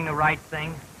I'm doing the right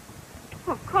thing.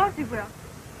 Well, of course he will.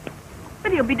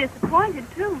 But he'll be disappointed,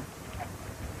 too.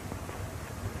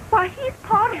 Why, he's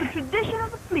part of the tradition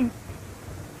of the fleet.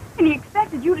 And he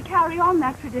expected you to carry on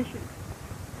that tradition.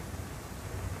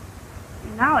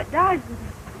 And now it dies with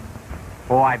him.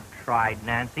 Oh, I've tried,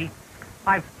 Nancy.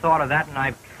 I've thought of that and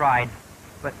I've tried.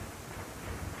 But,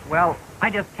 well, I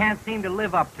just can't seem to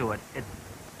live up to it.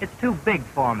 It's too big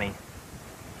for me.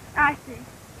 I see.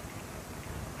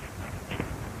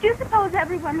 Do you suppose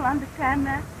everyone will understand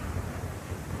that?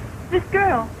 This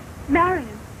girl,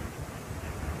 Marion.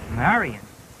 Marion?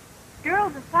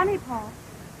 Girls are funny, Paul.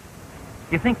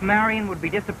 You think Marion would be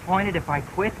disappointed if I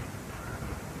quit?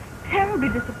 Terribly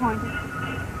disappointed.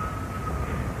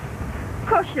 Of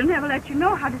course, she'll never let you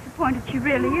know how disappointed she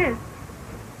really is.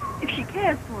 If she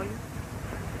cares for you.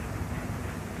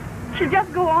 She'll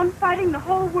just go on fighting the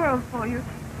whole world for you.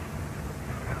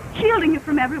 Shielding you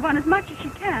from everyone as much as she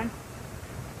can.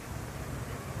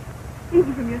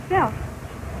 Even from yourself.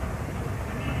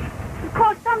 Of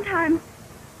course, sometimes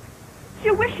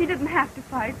she'll wish she didn't have to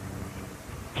fight.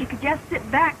 She could just sit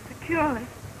back securely.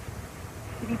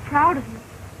 She'd be proud of you.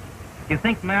 Do you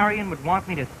think Marion would want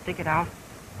me to stick it out?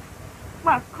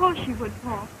 Well, of course she would,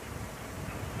 Paul.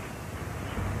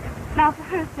 Now, for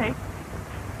her sake,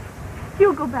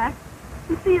 you'll go back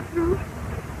and see it through.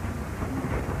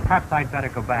 Perhaps I'd better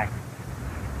go back.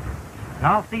 And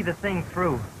I'll see the thing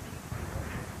through.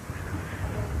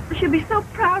 She'll be so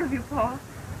proud of you, Paul.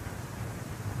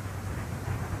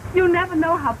 You'll never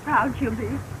know how proud she'll be.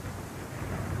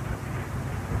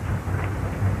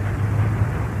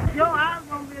 Yo, I was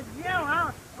gonna be a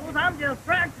general. I'm just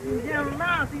practicing general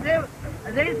now. See,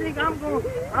 they think I'm going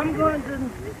to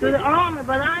the army,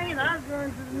 but I ain't. I'm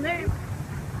going to the Navy.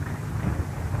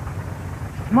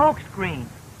 Smoke screen.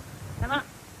 And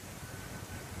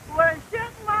well,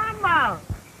 shut my mouth.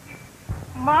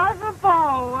 Master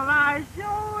Paul, well, I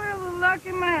sure is a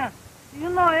lucky man. You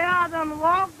know, I done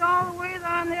walked all the way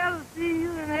down there to see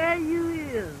you, and there you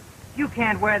is. You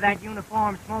can't wear that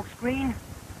uniform, smoke screen.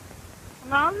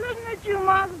 Now, listen at you,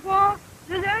 Master Paul.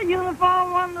 That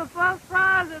uniform won the first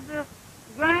prize at the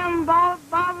Grand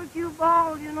Barbecue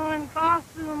Ball, you know, in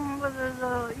costume with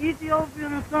the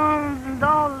Ethiopian sons and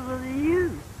daughters of the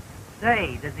youth.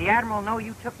 Say, does the Admiral know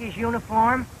you took his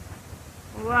uniform?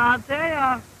 Well, I'll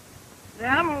tell you, the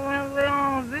Admiral went away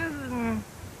on a visit,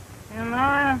 and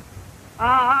I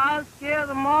was scared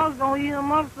the moths gonna eat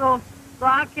him up, so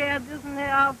I carried this and that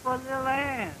out for their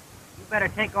land. You better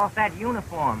take off that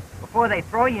uniform before they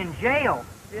throw you in jail.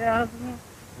 Yes, And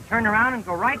turn around and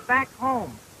go right back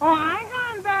home. Oh, I ain't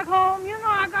going back home. You know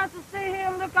I got to stay here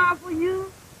and look out for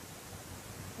you.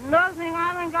 Another thing,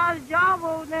 I done got a job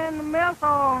over there in the mess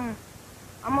hall. And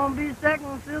I'm going to be second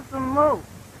assistant Mo.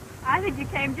 I think you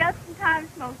came just in time,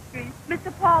 Smoke Street.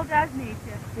 Mr. Paul does need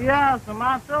you. Yes,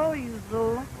 I told you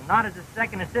so. Well, not as a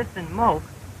second assistant moke,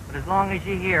 but as long as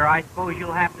you're here, I suppose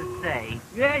you'll have to stay.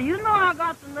 Yeah, you know I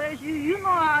got to nurse you. You know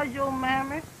I was your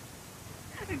mammy.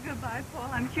 Goodbye, Paul.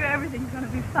 I'm sure everything's going to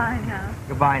be fine now.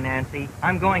 Goodbye, Nancy.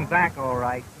 I'm going back, all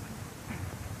right.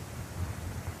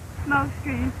 Smoke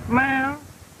Street. Ma'am?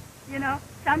 You know,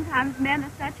 sometimes men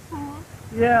are such fools.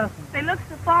 Yes. They look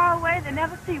so far away, they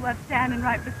never see what's standing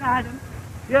right beside them.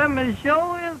 Yeah, Miss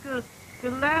Show is, because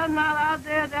last night out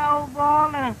there at that old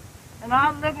ball, and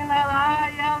I was looking at her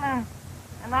yelling,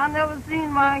 and I never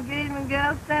seen my engagement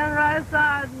gal stand right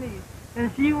beside me.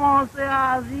 And she won't say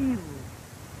I was evil.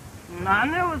 And I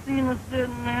never seen her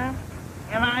sitting there.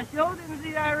 And I sure didn't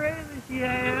see that razor she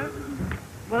had.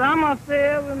 But I'm going to stay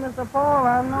here with Mr. Paul,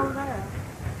 I know that.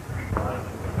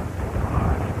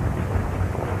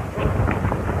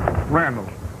 Randall,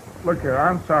 look here,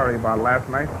 I'm sorry about last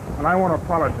night, and I want to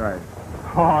apologize.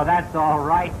 Oh, that's all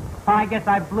right. I guess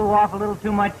I blew off a little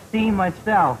too much steam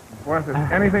myself. Well, if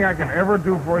there's anything I can ever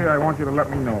do for you, I want you to let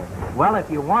me know. Well, if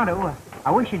you want to,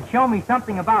 I wish you'd show me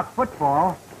something about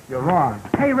football. You're wrong.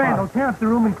 Hey, Randall, tear up the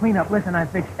room and clean up. Listen, I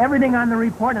fixed everything on the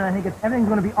report, and I think everything's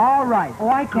going to be all right. Oh,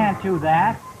 I can't do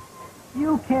that.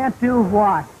 You can't do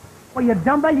what? Well, you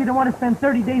dumbbell, you don't want to spend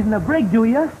 30 days in the brig, do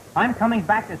you? I'm coming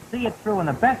back to see it through, and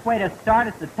the best way to start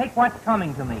is to take what's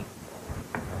coming to me.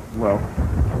 Well,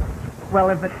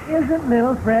 if it isn't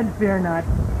little Fred Fearnut.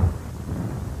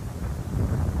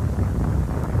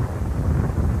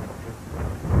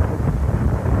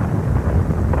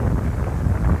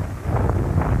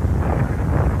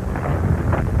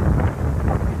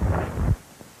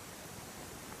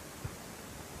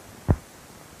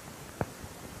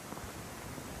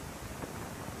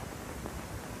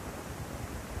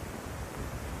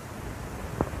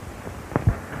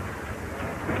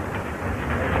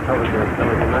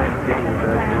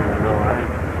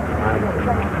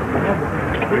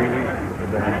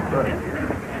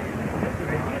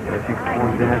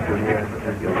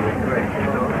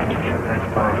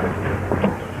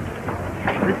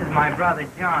 This is my brother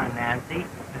John, Nancy.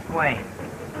 Miss Wayne.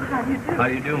 How do you do? How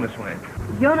do you do, Miss Wayne?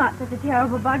 You're not such a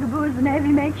terrible bugaboo as the Navy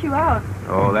makes you out.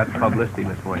 Oh, that's publicity,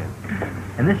 Miss Wayne.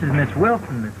 And this is Miss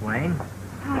Wilson, Miss Wayne.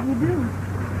 How do you do?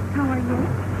 How are you?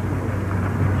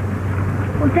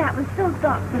 Well, that was so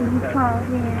thoughtful of you, Paul,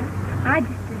 dear. I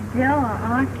just adore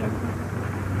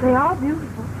orchids. They are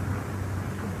beautiful.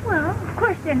 Well, of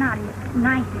course they're not as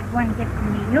nice as one gets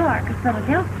in New York or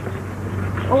Philadelphia.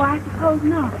 Oh, I suppose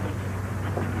not.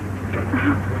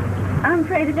 I'm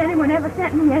afraid if anyone ever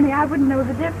sent me any, I wouldn't know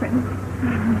the difference.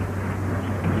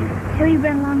 So you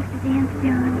been along to the dance,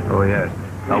 John? Oh, yes.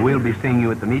 We'll be seeing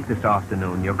you at the meet this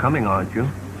afternoon. You're coming, aren't you?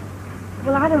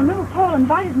 Well, I don't know. Paul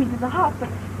invited me to the hop, but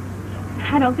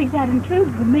I don't think that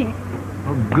includes with me.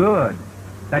 Oh, good.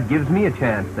 That gives me a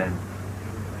chance, then.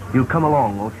 You'll come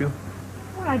along, won't you?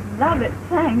 Oh, I'd love it.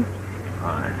 Thanks.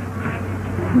 Fine.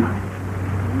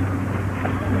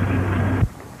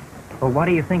 Well, what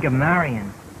do you think of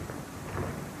Marion?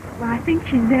 Well, I think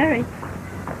she's very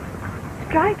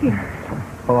striking.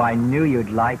 Oh, I knew you'd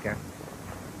like her.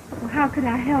 Well, how could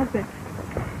I help it?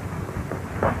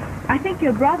 I think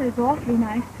your brother's awfully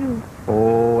nice, too.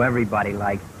 Oh, everybody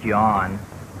likes John.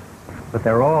 But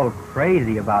they're all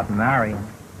crazy about Marion.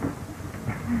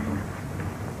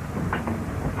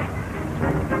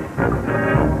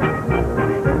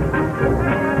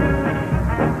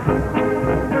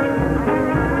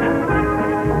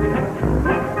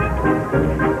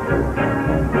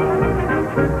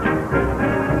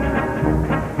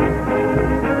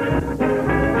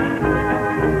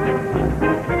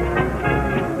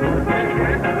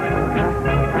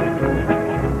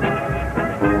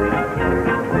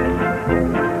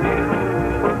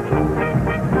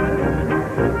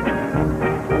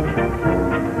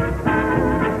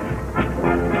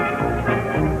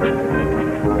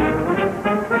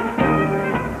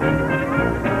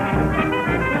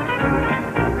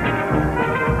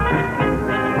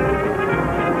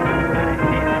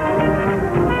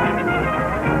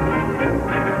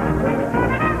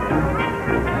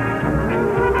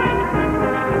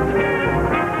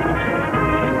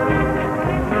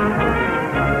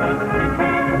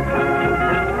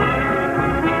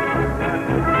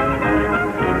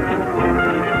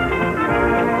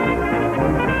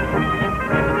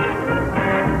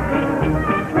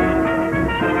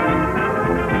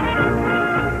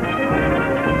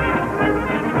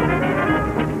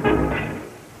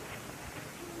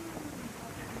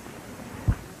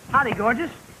 Howdy, gorgeous.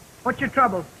 What's your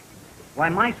trouble? Why,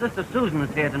 my sister Susan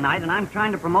is here tonight, and I'm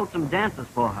trying to promote some dances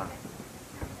for her.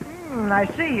 I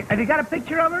see. Have you got a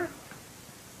picture of her?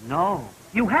 No.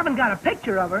 You haven't got a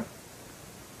picture of her?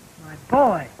 My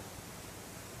boy.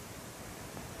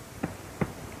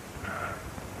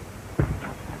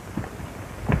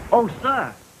 Oh,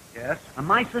 sir. Yes?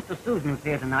 My sister Susan is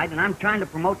here tonight, and I'm trying to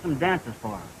promote some dances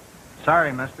for her.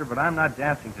 Sorry, mister, but I'm not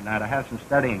dancing tonight. I have some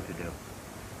studying to do.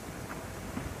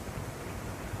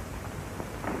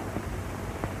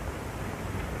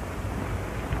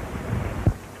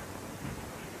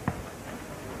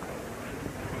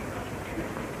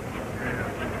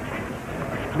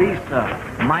 Please, sir.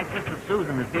 My sister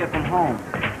Susan is here from home.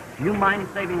 Do you mind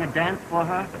saving a dance for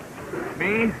her?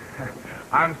 Me?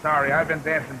 I'm sorry. I've been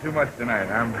dancing too much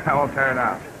tonight. I'm all tired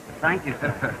out. Thank you,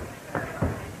 sir.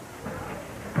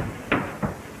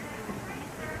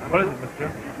 What is it,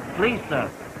 mister? Please, sir.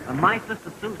 My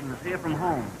sister Susan is here from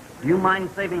home. Do you mind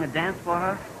saving a dance for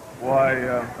her? Why,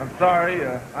 I'm sorry.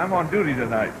 I'm on duty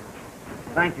tonight.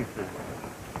 Thank you, sir.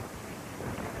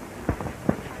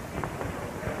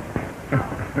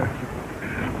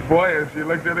 Boy, if she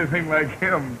looked anything like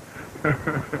him.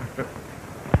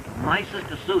 My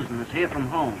sister Susan is here from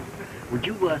home. Would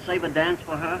you save a dance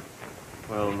for her?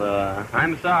 Well,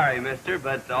 I'm sorry, mister,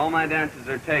 but all my dances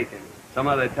are taken. Some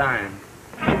other time.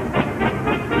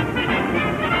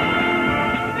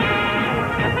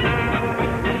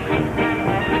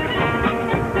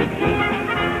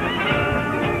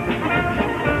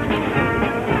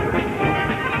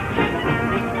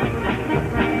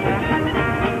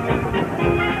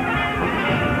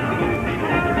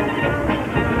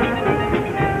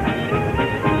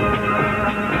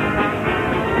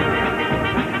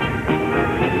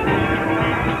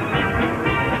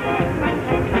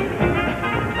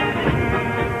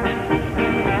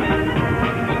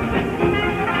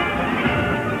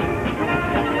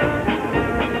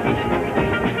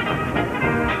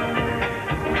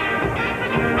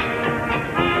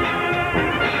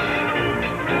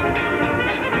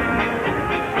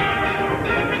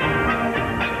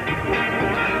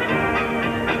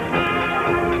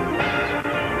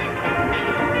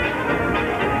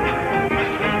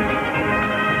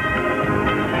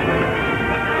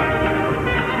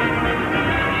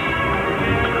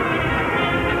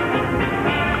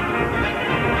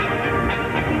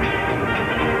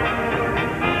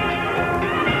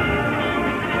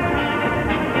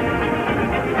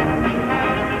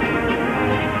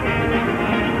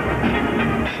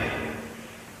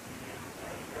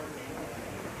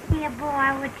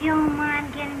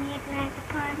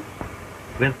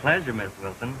 With pleasure, Miss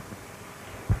Wilson.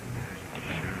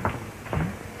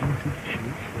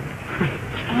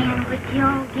 And would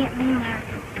you get me my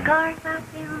scarf out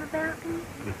there on the balcony?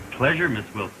 With pleasure, Miss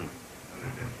Wilson.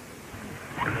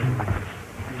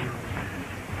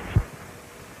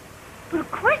 Well,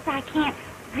 of course I can't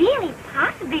really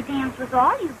possibly dance with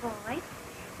all you boys.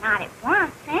 Not at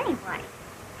once, anyway.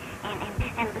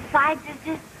 And besides, there's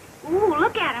just, ooh,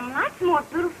 look at them. Lots more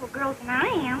beautiful girls than I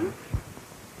am.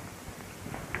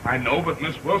 I know, but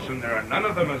Miss Wilson, there are none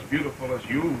of them as beautiful as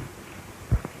you.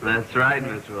 That's right,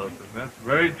 Miss Wilson. That's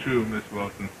very true, Miss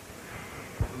Wilson.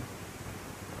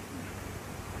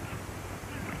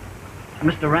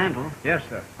 Mr. Randall? Yes,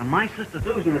 sir. My sister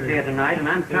Susan is here tonight, and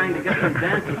I'm trying to get some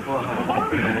dances for her.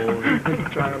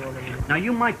 Now,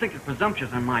 you might think it's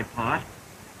presumptuous on my part,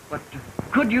 but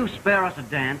could you spare us a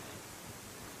dance?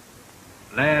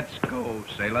 Let's go,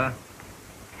 sailor.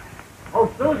 Oh,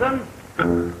 Susan!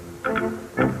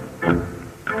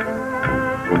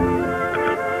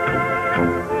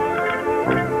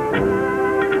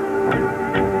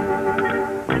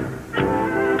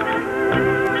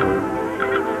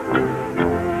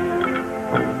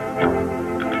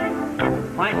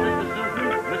 My sister Susan,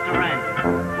 Mr. Randall.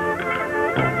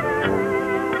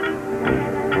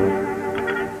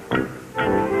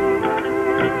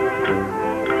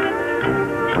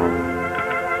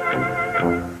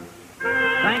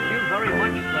 Thank you very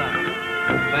much, sir.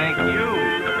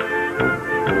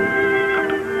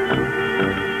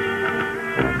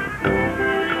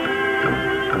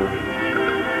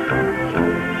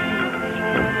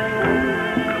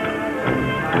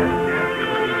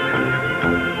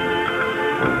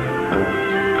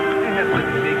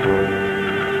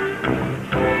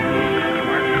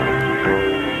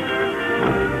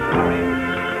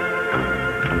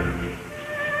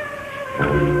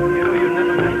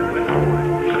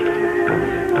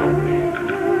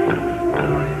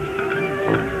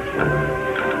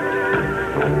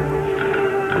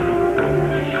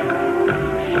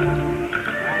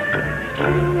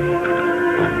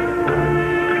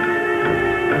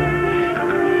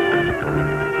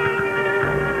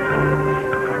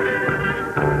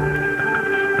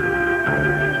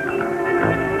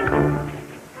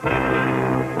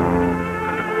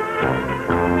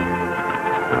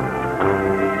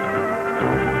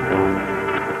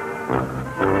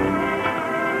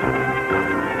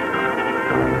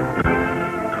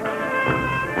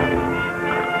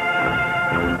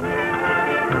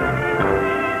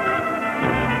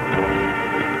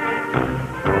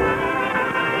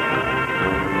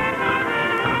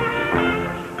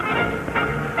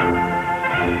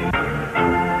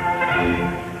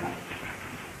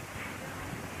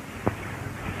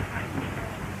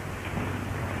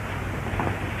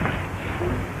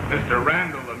 Mr.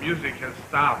 Randall, the music has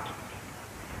stopped.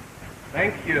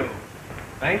 Thank you.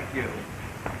 Thank you.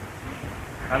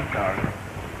 I'm sorry.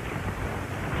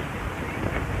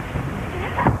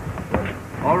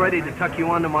 All ready to tuck you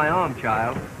under my arm,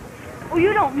 child. Oh,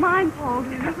 you don't mind, Paul,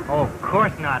 do you? Oh, of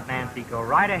course not, Nancy. Go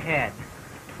right ahead.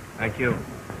 Thank you.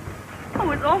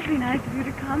 Oh, it's awfully nice of you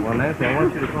to come. Well, Nancy, I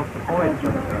want you to talk to Apoie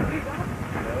sometime.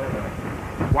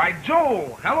 Why,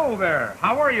 Joel, hello there.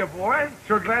 How are you, boy?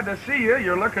 Sure glad to see you.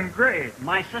 You're looking great.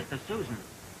 My sister, Susan.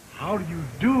 How do you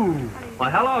do?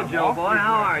 Well, hello, Joe, boy.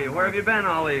 How are you? Where have you been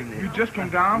all evening? You just come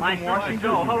down My from sister, Washington?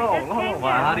 Joe. Hello.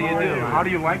 Well, how do you do? How do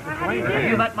you like the place? Have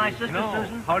you met my sister,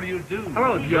 Susan? How do you do?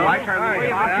 Hello, Joe. I Hi.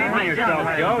 Way of keeping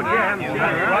yourself, Joe. Gee, I haven't seen you.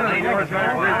 Brother of yours,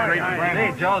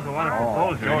 Hey, Joe's a wonderful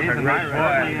soldier. Joe's a great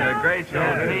boy. He's a great show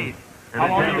to meet. How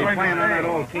long are you going playing to on stay? that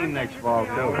old team next fall,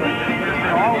 too.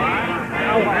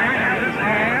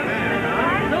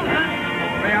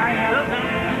 May I have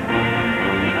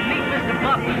Meet Mr.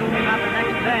 Buck. He'll be at the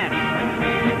next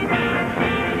dance.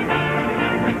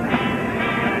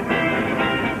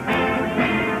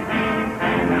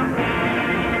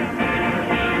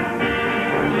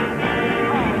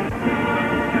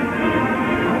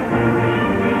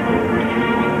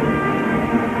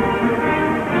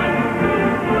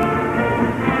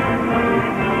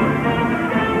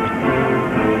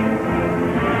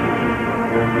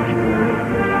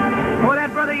 Oh,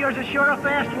 that brother of yours is sure a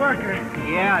fast worker.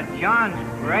 Yeah, John's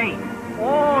great.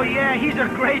 Oh, yeah, he's a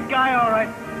great guy, all right.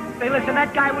 Say, listen,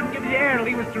 that guy wouldn't give you air till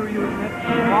he was through using it.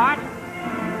 What?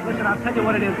 Listen, I'll tell you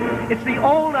what it is. It's the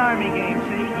old Army game,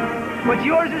 see? What's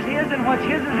yours is his, and what's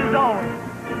his is his own.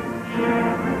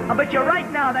 I'll bet you right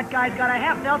now that guy's got a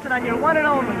half Nelson on your one and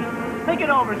only. Think it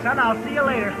over, son. I'll see you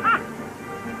later. Ha!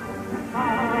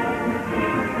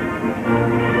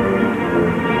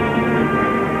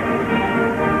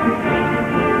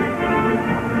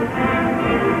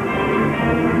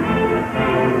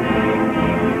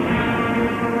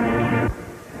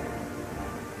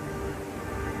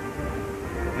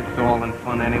 It's all in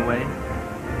fun anyway.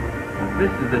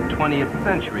 This is the 20th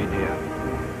century, dear.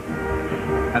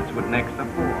 That's what necks are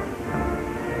for.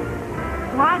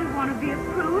 Well, I don't want to be a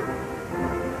prude,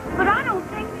 but I don't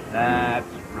think... That's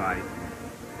right.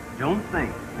 Don't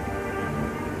think.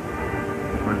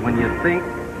 But when you think,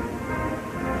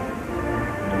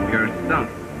 you're sunk.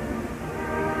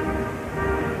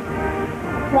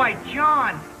 Why,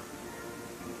 John!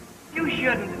 You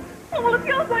shouldn't. Oh, well, if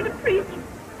you're going to preach,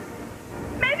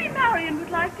 maybe Marion would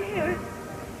like to hear it.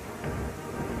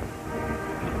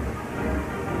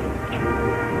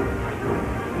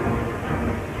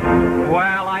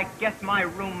 Well, I guess my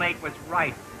roommate was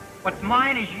right. What's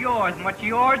mine is yours, and what's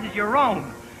yours is your own.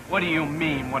 What do you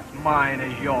mean, what's mine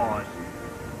is yours?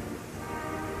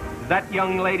 Is that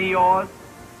young lady yours?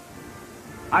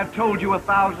 I've told you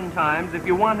 1,000 times, if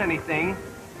you want anything,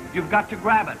 you've got to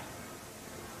grab it.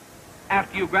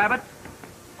 After you grab it,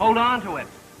 hold on to it.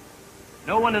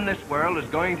 No one in this world is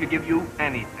going to give you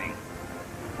anything.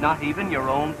 Not even your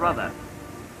own brother.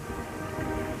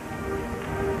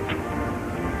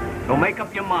 So make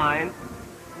up your mind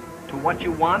to what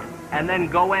you want, and then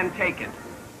go and take it.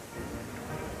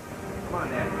 Come on,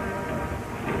 Dad.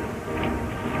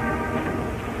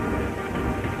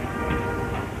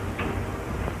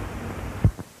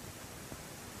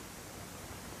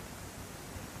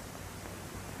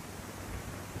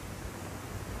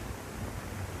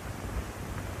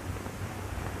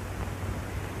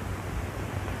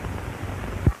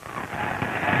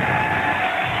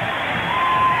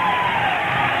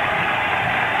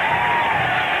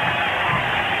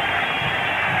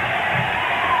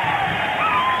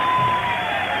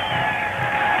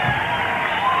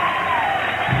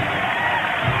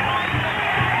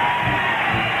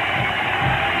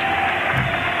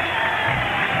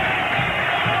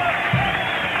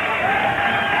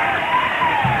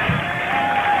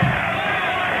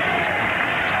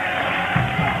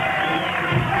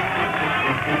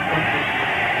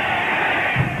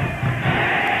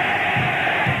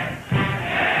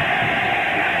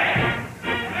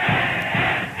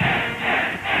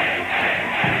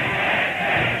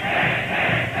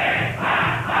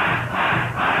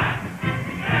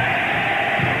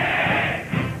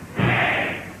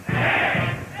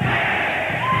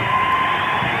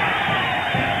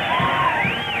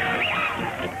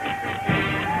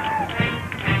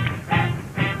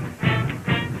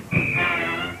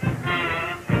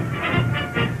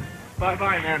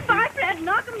 Bye-bye, Nancy. Bye, Fred.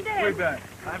 Knock 'em dead. Way back.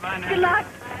 Bye-bye, Nancy. Good luck.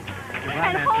 Goodbye,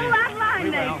 And a Nancy. whole lot of line, We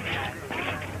Nate. will.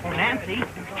 Oh, Nancy,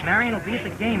 Marion will be at the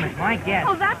game as my guest.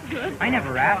 Oh, that's good. I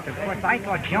never asked. Of course, I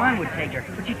thought John would take her,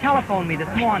 but she telephoned me this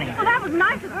morning. Well, that was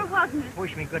nice of her, wasn't it?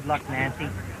 Wish me good luck, Nancy.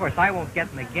 Of course, I won't get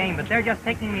in the game, but they're just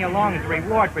taking me along as a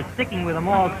reward for sticking with them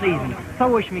all season.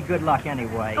 So wish me good luck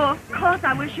anyway. Oh, of course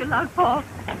I wish you luck, Paul.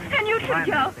 And you too,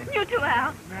 Joe. You too,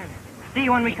 Al. See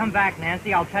you when we come back,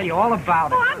 Nancy. I'll tell you all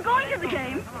about it. Oh, I'm going to the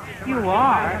game. You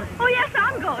are? Oh, yes,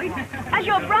 I'm going. As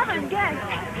your brother's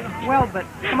guest. Well, but...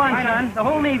 Come on, son. The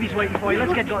whole Navy's waiting for you.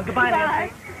 Let's get going. Goodbye,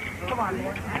 Nancy. Come on,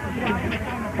 boy.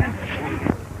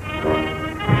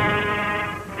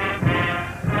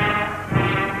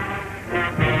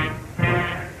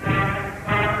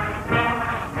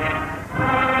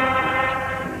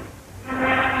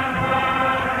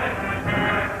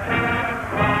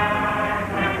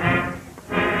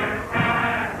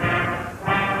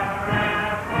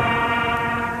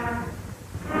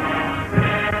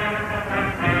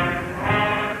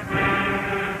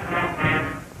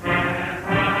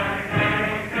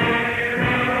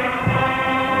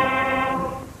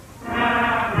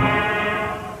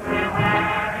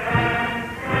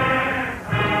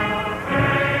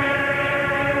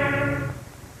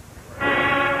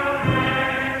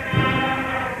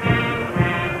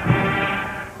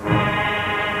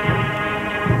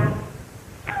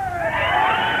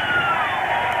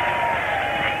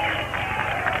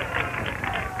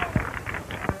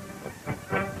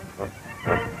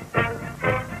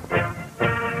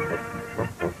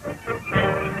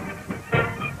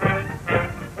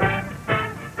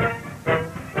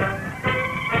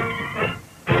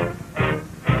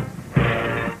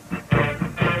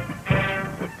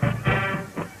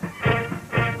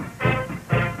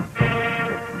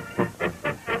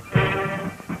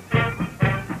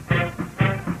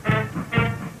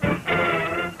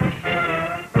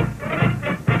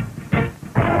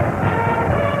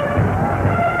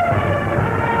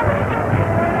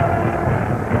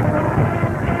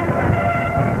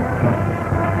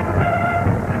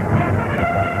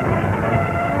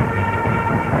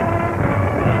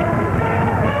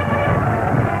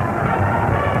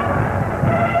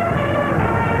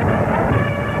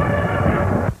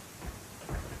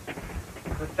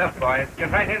 Boys, get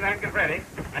right in and get ready.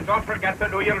 And don't forget to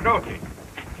do your duty.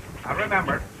 Now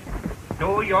remember,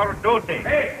 do your duty.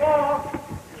 Hey, Paul!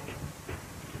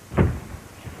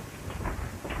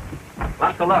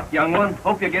 Lots of luck, young one.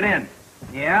 Hope you get in.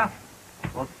 Yeah?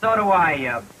 Well, so do I,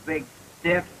 you big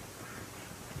stiff.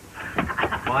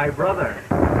 My brother.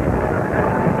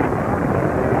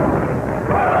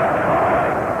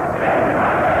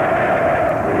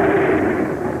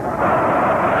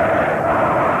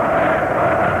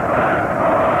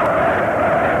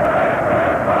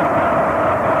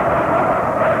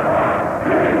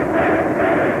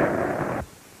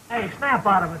 Snap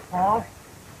out of it, Paul.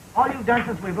 All you've done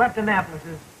since we've left Annapolis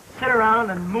is sit around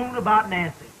and moon about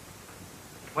Nancy.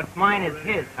 What's mine is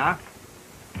his, huh?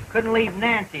 Couldn't leave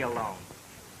Nancy alone.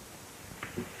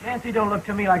 Nancy don't look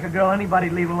to me like a girl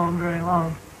anybody'd leave alone very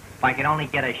long. If I could only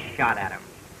get a shot at him.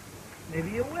 Maybe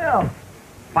you will.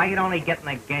 If I could only get in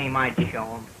the game, I'd show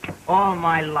him. All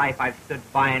my life I've stood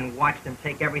by and watched him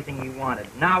take everything he wanted.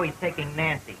 Now he's taking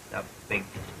Nancy, the big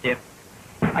stiff.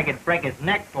 I could break his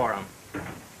neck for him.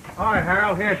 All right,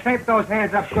 Harold, here, shape those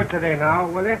hands up good today now,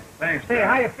 will you? Thanks. Say,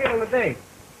 how you feeling today?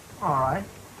 All right.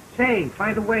 Say,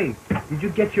 by the way, did you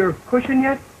get your cushion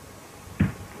yet?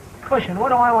 Cushion? What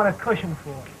do I want a cushion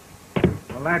for?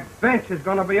 Well, that bench is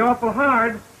going to be awful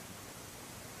hard.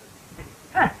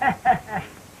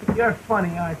 You're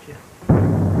funny, aren't you?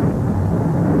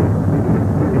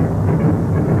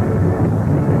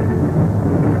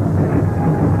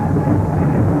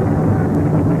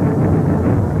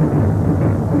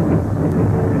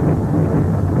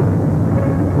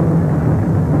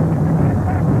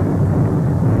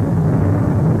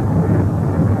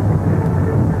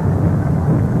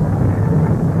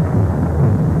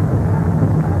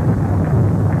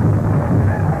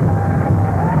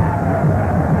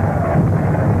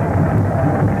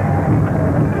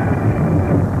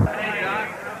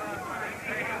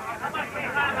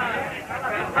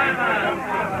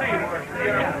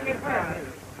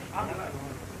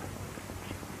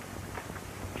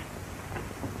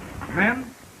 Men,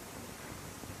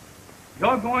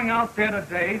 you're going out there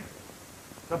today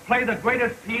to play the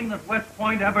greatest team that West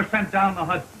Point ever sent down the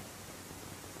Hudson.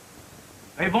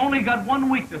 They've only got one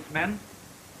weakness, men.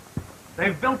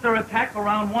 They've built their attack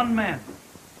around one man,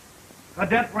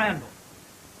 Cadet Randall.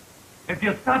 If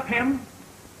you stop him,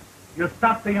 you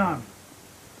stop the Army.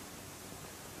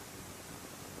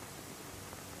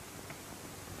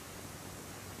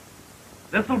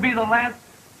 This will be the last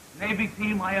Navy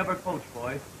team I ever coached,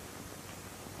 boys.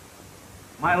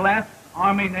 my last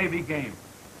Army-Navy game.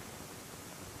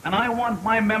 And I want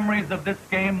my memories of this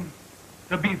game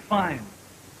to be fine,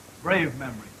 brave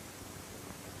memories.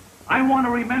 I want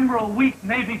to remember a weak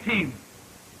Navy team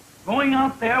going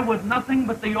out there with nothing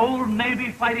but the old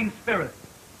Navy fighting spirit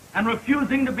and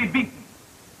refusing to be beaten.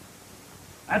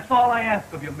 That's all I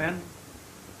ask of you, men,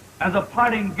 as a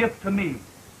parting gift to me.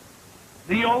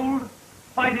 The old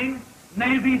fighting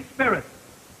Navy spirit.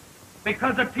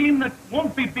 Because a team that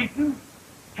won't be beaten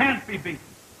can't be beaten.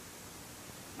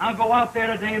 Now go out there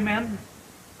today, men,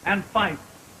 and fight.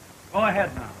 Go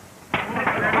ahead now.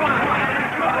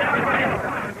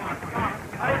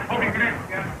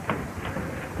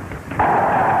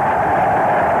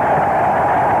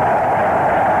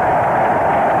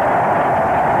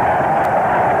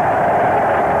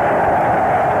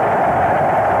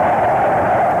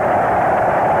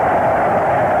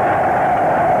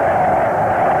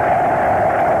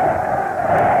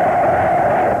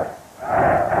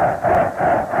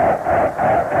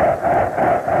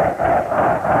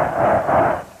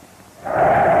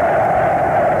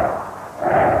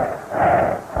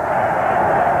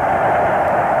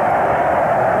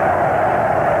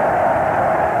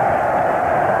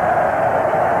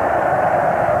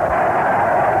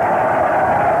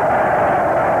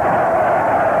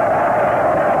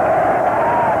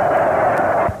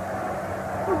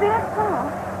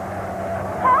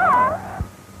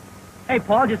 Hey,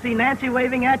 Paul, did you see Nancy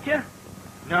waving at you?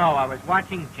 No, I was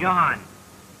watching John.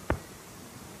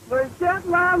 But shut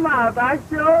my mouth. I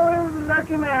sure is a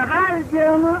lucky man. Howdy,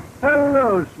 gentlemen.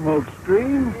 Hello,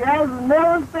 Smokescreen. Yes,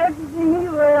 never expected to see me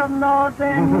well north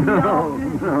end.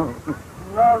 No.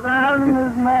 Los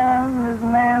Angeles, Miss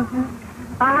Nancy.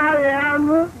 Howdy,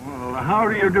 Admiral. Well, how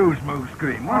do you do,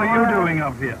 Smokescreen? What are you doing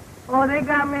up here? Oh, they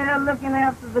got me there looking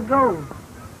after the ghost.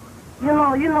 You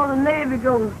know the Navy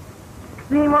ghost.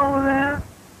 See him over there?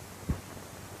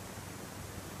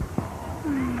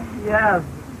 Yes.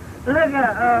 Look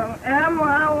at, Admiral,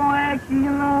 I want to ask you,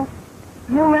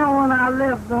 you remember when I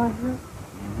left, don't you?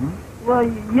 Mm-hmm. Well,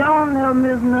 y'all never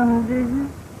missed nothing, did you?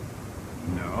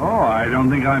 No, I don't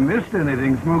think I missed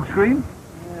anything, Smokescreen.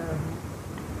 Yeah.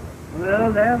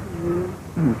 Well, that's good.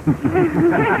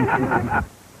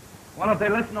 Well, if they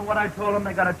listen to what I told them,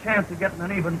 they got a chance of getting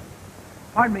an even.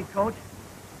 Pardon me, Coach,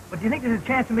 but do you think there's a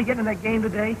chance of me getting in that game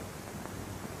today?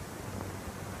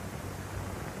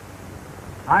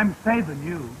 I'm saving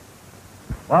you.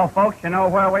 Well, folks, you know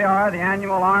where we are, the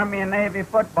annual Army and Navy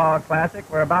Football Classic.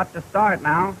 We're about to start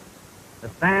now. The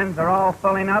stands are all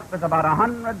filling up. There's about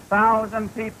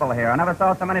 100,000 people here. I never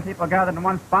saw so many people gathered in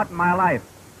one spot in my life.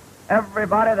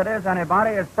 Everybody that is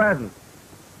anybody is present.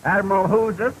 Admiral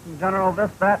Who's This, and General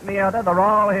This, That, and the Other, they're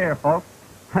all here, folks.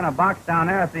 In a box down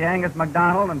there, I see Angus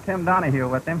MacDonald and Tim Donahue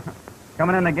with him.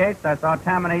 Coming in the gates, I saw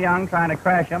Tammany Young trying to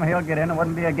crash him. He'll get in. It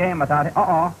wouldn't be a game without him.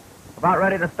 About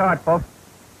ready to start, folks.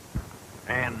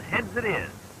 And heads it is.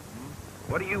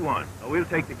 What do you want? Oh, we'll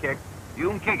take the kick. You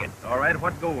can kick it. All right,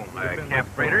 what goal? Camp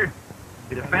Freighter.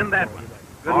 Defend that one.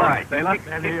 Good luck, sailor.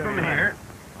 Kick from here.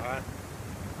 All right.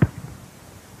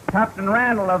 Captain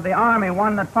Randall of the Army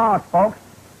won the toss, folks.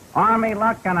 Army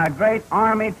luck and a great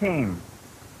Army team.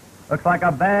 Looks like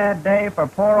a bad day for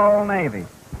poor old Navy.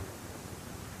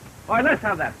 All right, let's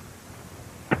have that.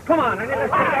 Come on, let's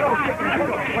take that old chicken.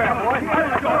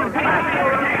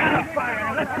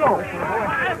 Let's go.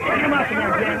 Bring him up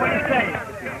here, Jane. What do you say?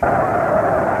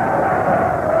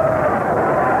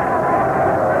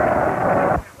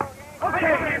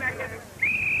 Okay.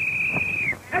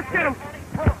 Let's get him.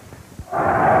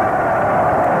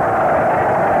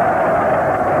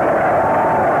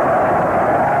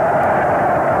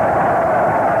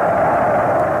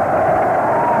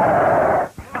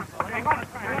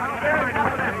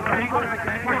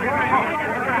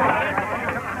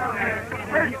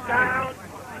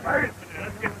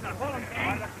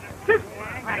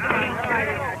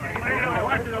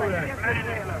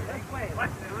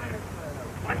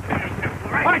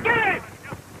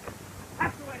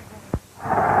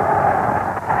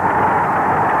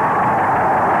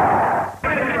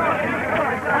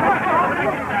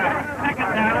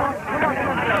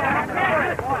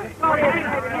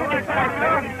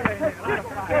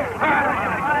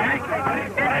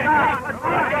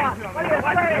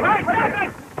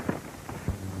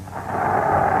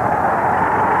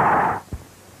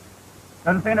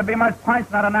 Doesn't seem to be much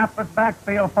punch out of Annapolis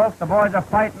backfield, folks. The boys are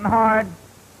fighting hard.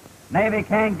 Navy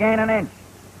can't gain an inch.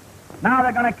 Now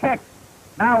they're going to kick.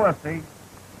 Now we'll see.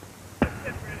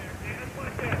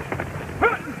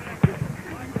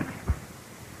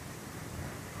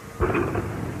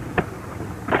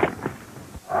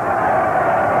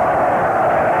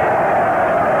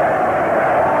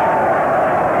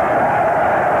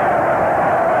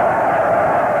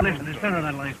 center of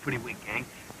that line's pretty weak, gang.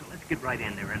 So let's get right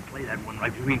in there and play that one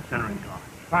right between center and guard.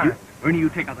 Fine. Ernie, you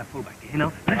take out that fullback, you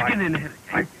know? Let's get in ahead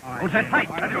of gang. Hold that tight.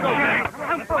 Let's go, gang. Come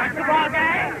on, watch the ball,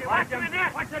 gang. Watch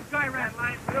him. Watch that guy, red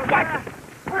line.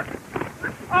 Watch.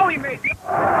 Oh, he made it.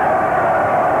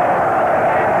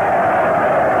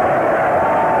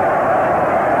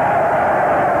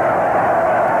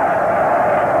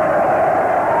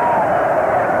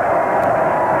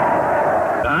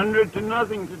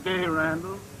 Nothing today,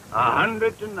 Randall.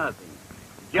 100 to nothing.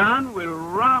 John will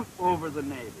romp over the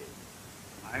Navy.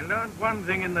 I learned one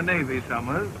thing in the Navy,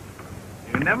 Summers.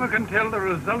 You never can tell the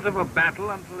result of a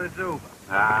battle until it's over.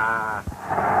 Ah.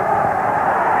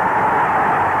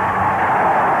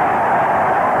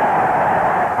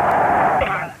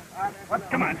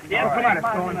 Come on, it's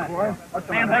going for.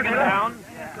 Man, take it down.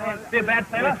 See a bad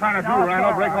sailor? What are you trying to do,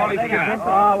 Randall? Break all these guys.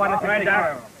 Oh, what is right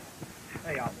down?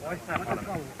 Hey, y'all boys, let's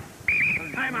go.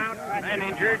 Time out. Man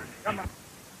injured. Come on.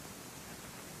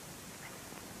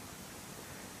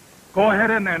 Go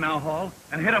ahead in there now, Hall,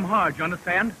 and hit him hard, you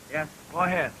understand? Yes. Go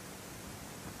ahead.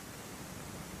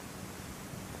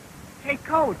 Hey,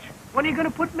 Coach, when are you going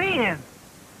to put me in?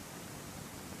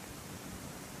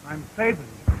 I'm saving you.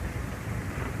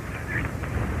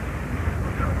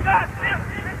 Get that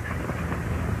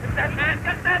man!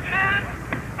 Get that man!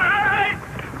 All right!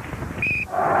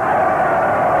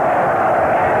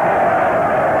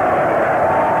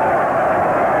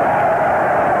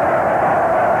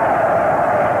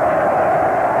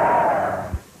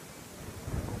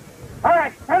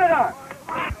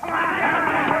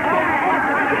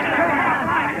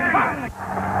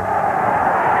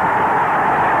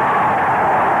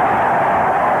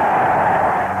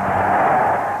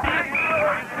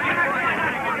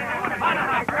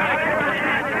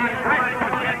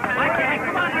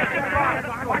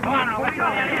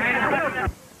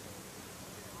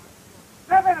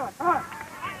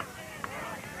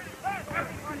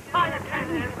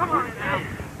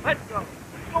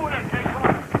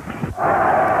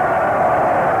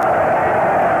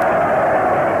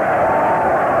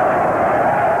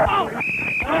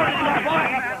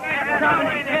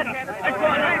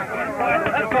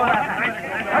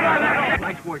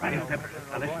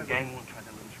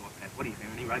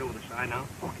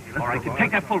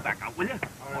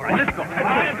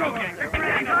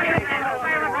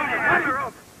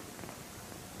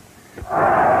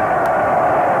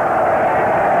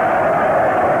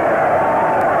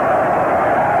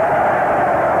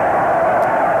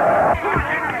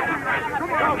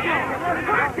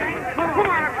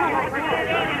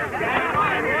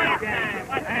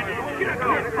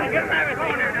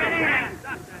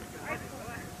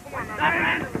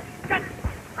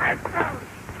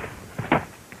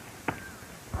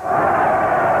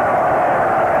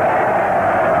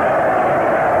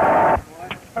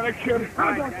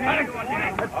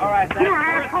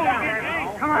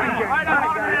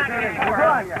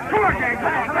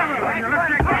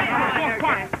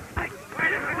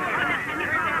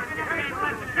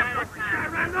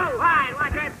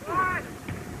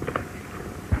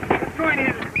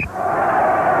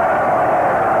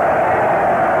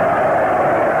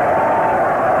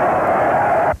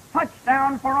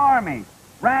 Touchdown for Army.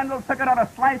 Randall took it on a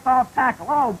slice-off tackle.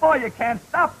 Oh, boy, you can't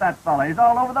stop that fella. He's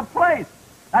all over the place.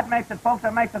 That makes it, folks,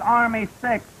 that makes it Army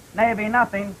 6, Navy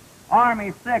nothing.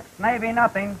 Army 6, Navy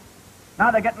nothing.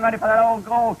 Now they're getting ready for that old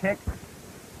goal kick.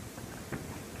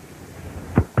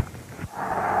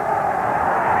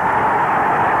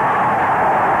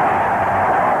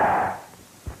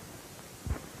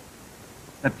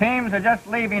 The teams are just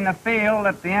leaving the field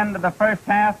at the end of the first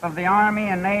half of the Army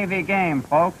and Navy game,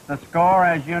 folks. The score,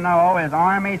 as you know, is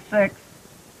Army 6,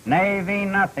 Navy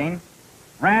nothing.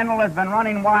 Randall has been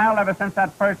running wild ever since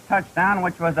that first touchdown,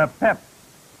 which was a pip.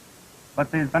 But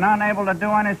he's been unable to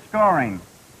do any scoring.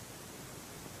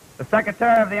 The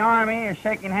Secretary of the Army is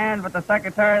shaking hands with the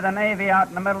Secretary of the Navy out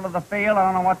in the middle of the field. I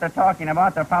don't know what they're talking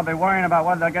about. They're probably worrying about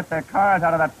whether they'll get their cars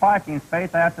out of that parking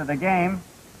space after the game.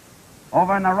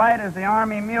 Over on the right is the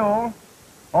Army mule.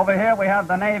 Over here we have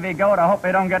the Navy goat. I hope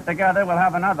they don't get together. We'll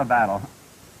have another battle.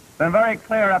 It's been very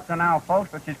clear up to now,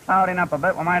 folks, but it's clouding up a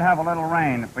bit. We might have a little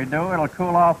rain. If we do, it'll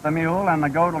cool off the mule, and the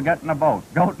goat will get in the boat.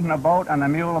 Goat in the boat, and the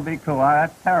mule will be cool.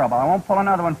 That's terrible. I won't pull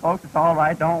another one, folks. It's all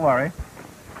right. Don't worry.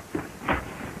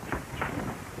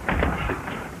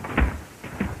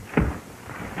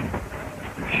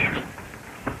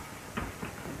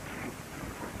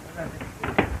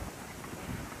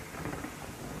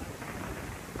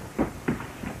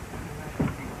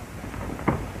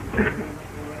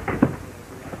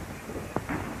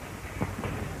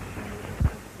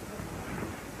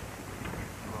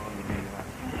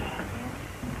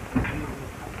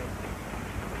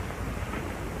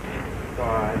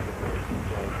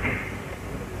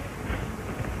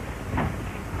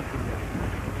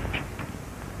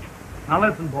 Now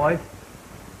listen, boys.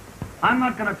 I'm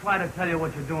not going to try to tell you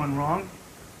what you're doing wrong.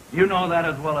 You know that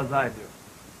as well as I do.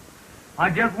 I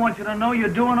just want you to know you're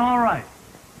doing all right.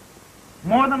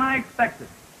 More than I expected.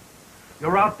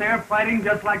 You're out there fighting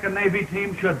just like a Navy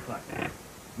team should fight.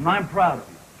 And I'm proud of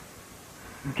you.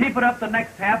 And keep it up the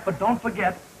next half, but don't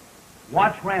forget,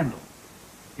 watch Randall.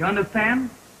 You understand?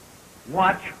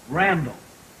 Watch Randall.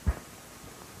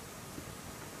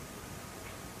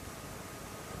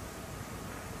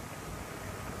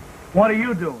 What are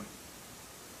you doing?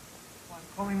 I'm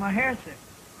combing my hair, sir.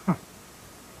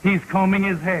 He's combing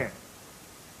his hair.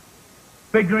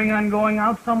 Figuring on going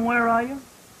out somewhere, are you?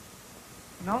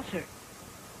 No, sir.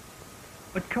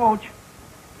 But, Coach,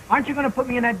 aren't you going to put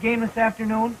me in that game this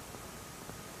afternoon?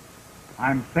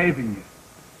 I'm saving you.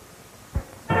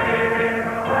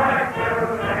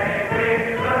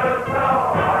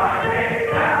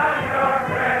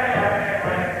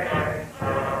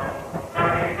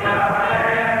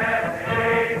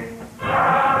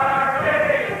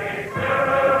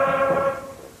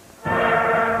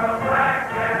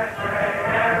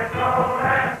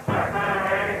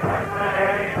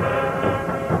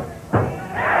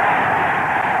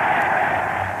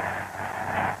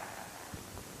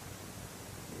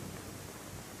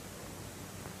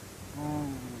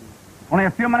 Only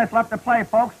a few minutes left to play,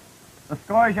 folks. The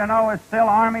score, as you know, is still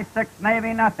Army 6,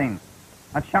 Navy nothing.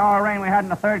 That shower of rain we had in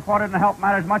the third quarter didn't help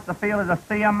matters much. The field is a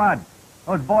sea of mud.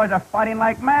 Those boys are fighting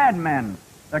like madmen.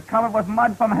 They're covered with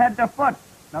mud from head to foot.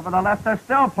 Nevertheless, they're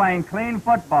still playing clean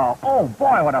football. Oh,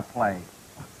 boy, what a play.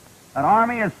 That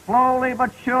Army is slowly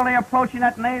but surely approaching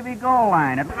that Navy goal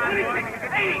line.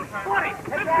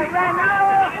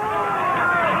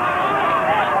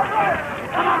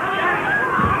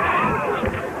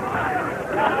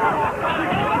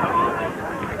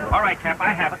 All right, Cap,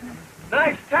 I have it.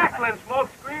 Nice tackling,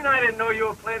 Smokescreen. I didn't know you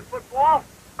were playing football.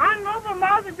 I know, but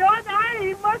Master George, I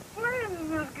ain't much playing in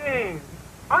this game.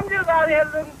 I'm just out here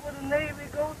looking for the Navy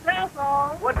gold, that's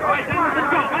all. What do I do?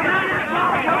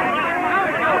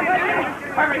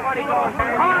 Everybody go. All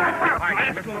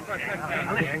right, let's go.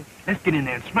 Now, listen, let's get in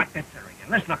there and smack that center again.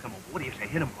 Let's knock him over. What do you say?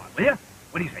 Hit him hard, will you?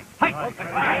 What do you say? Fight!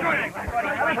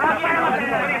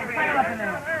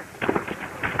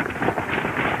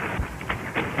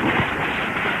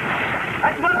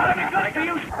 That's what I'm good for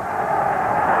you.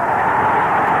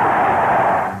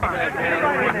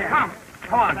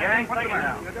 Come on, gang.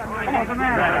 What's the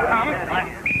matter?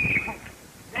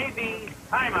 Navy,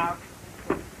 timeout.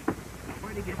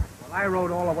 Where'd he get? Well, I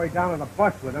rode all the way down to the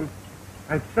bus with him.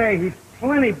 And say, he's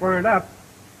plenty burned up.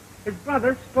 His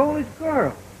brother stole his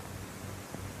girl.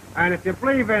 And if you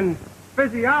believe in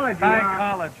physiology...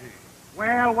 Psychology.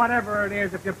 Well, whatever it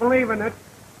is, if you believe in it,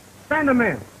 send him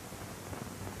in.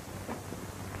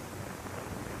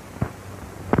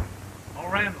 Oh,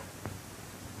 Randall.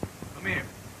 Come here.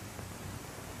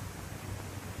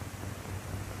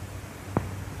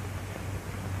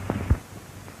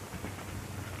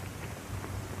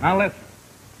 Now listen.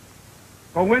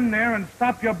 Go in there and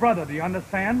stop your brother, do you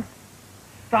understand?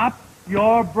 Stop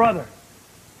your brother.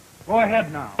 Go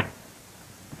ahead now.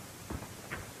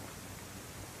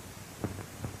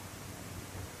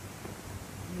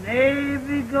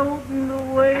 Navy goat in the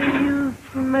way you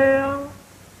smell.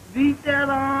 Beat that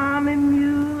army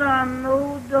mule, I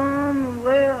know done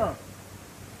well.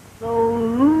 So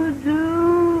who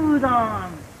do the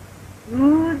army?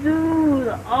 Who do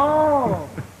the all?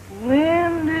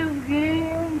 Win this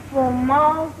game for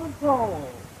Master Paul.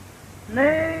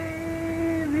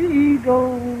 Navy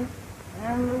goat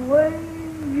and the way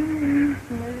you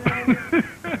smell.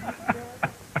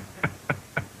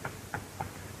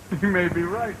 You may be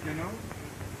right, you know.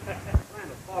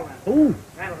 Ooh.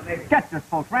 Get this,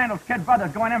 folks. Randall's kid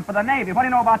brother's going in for the Navy. What do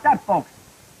you know about that, folks?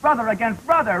 Brother against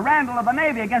brother. Randall of the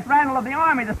Navy against Randall of the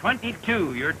Army.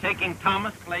 22. You're taking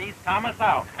Thomas plays, Thomas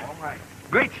out. All right.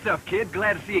 Great stuff, kid.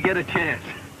 Glad to see you get a chance.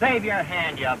 Save your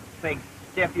hand, you big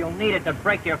stiff. You'll need it to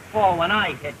break your fall when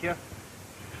I hit you.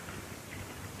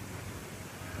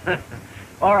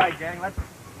 All right, gang, let's...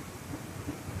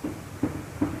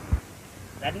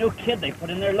 That new kid they put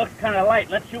in there looks kind of light.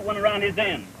 Let's shoot one around his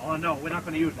end. Oh, no, we're not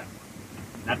going to use that.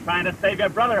 Not trying to save your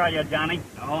brother, are you, Johnny?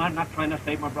 No, I'm not trying to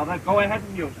save my brother. Go ahead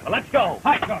and use it. Well, let's go.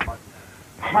 Hi, go.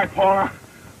 All right, Paula.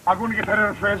 I'm going to get that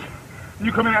interference.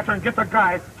 You come in after and get the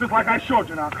guy, just like I showed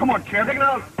you now. Come on, kid. Signal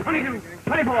out. 22,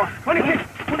 24, 26,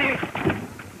 28.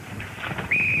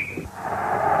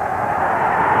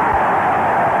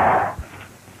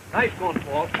 Nice going,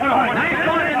 Paul. Nice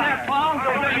going in there, Paul.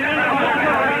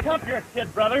 tough your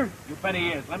kid, brother. You bet he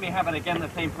is. Let me have it again, the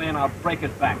same play, and I'll break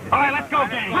his back. All right, let's go,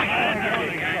 gang.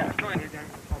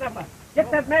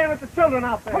 Get that man with the children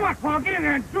out there. Come on, Paul, get in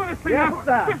there and do this thing Yes, out.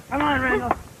 sir. Come on,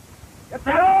 Randall. Get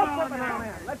that old flipping down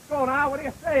there. Let's go now. What do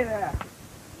you say there?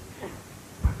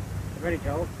 Ready,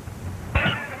 Joe?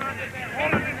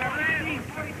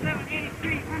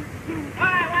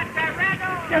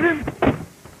 Get him.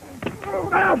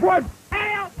 Now, boy.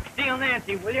 Steal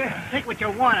Nancy, will you? Take what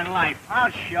you want in life. I'll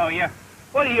show you.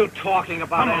 What are you talking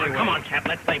about anyway? Come on, Cap.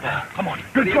 Let's play ball. Come on.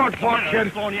 Good talk, kid. We'll get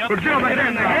him Hit her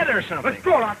in the head or something. Let's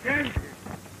go, Hopkins.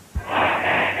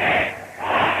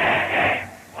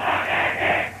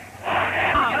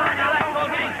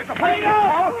 Play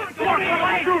go!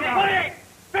 28,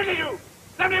 52,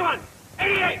 71,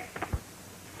 88.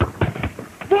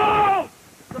 Ball!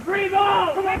 The free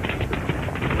ball!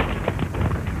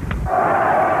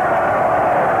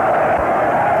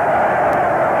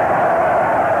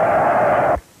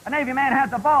 A Navy man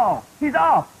has the ball. He's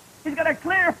off. He's got a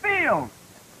clear field.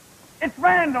 It's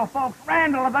Randall, folks.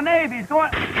 Randall of the Navy. He's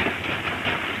going...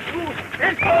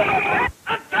 It's over!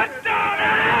 A touchdown!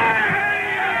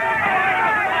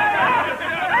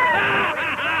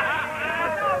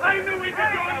 I knew we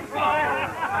could do it, boy.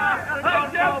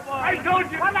 I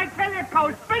told you. What did I tell you,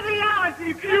 Coach?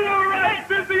 Physiology. You were right.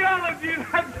 Physiology.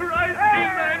 That's right.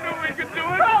 I knew we could do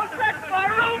it. Oh, that's my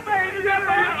roommate. Get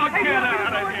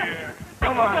out of here.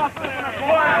 Come on.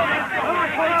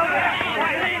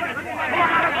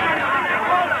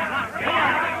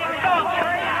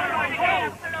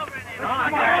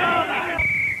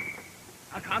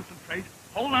 Now concentrate.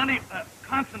 Hold on.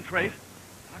 Concentrate.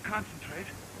 Now concentrate.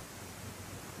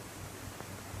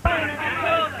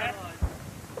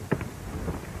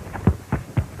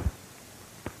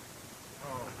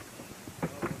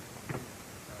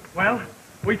 Well,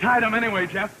 we tied him anyway,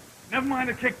 Jeff. Never mind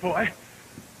the kick, boy.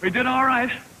 We did all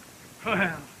right.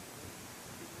 Well.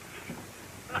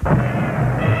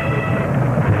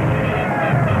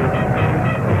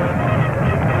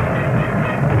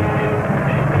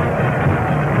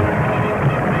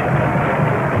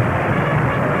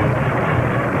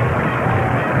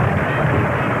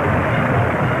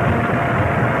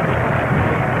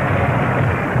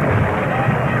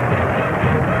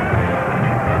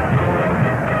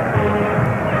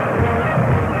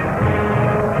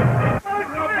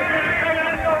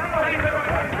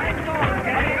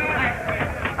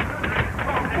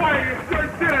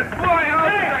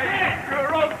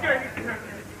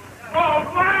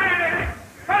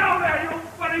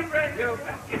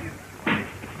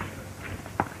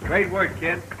 Great work,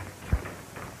 kid.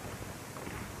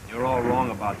 You're all wrong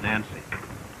about Nancy.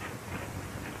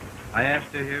 I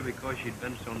asked her here because she'd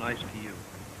been so nice to you.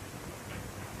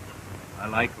 I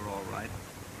like her all right,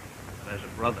 but as a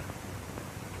brother.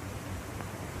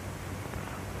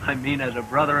 I mean as a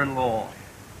brother-in-law.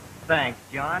 Thanks,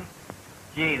 John.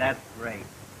 Gee, that's great.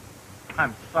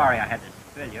 I'm sorry I had to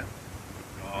spill you.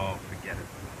 Oh, forget it.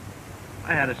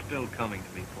 I had a spill coming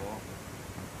to me, Paul.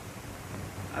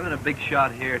 I've been a big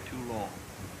shot here too long.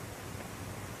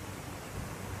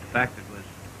 In fact, it was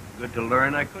good to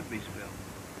learn I could be spilled.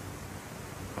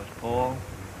 Because, Paul,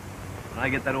 when I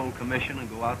get that old commission and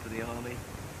go out to the Army,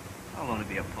 I'll only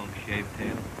be a punk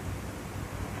shaved-tail.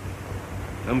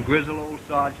 Some grizzled old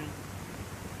sergeant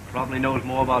probably knows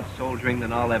more about soldiering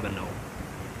than I'll ever know.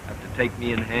 Have to take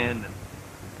me in hand and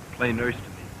play nurse to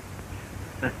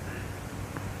me.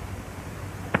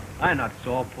 I'm not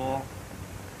sore, Paul.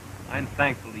 I'm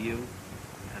thankful to you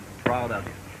and proud of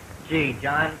you. Gee,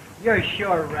 John, you're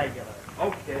sure regular.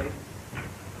 Okay.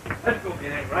 Let's go,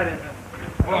 man. Right in there.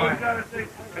 Boy.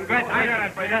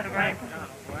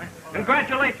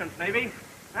 Congratulations, Navy.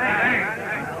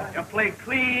 You played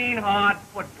clean, hard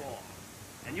football.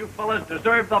 And you fellas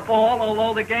deserved the ball,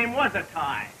 although the game was a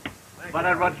tie. But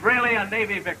it was really a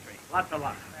Navy victory. Lots of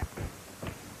luck.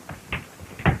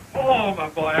 Oh, my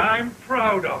boy, I'm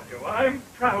proud of you. I'm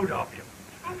proud of you.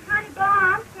 And, honey, Bo,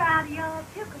 I'm proud of y'all,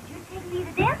 too, because you're taking me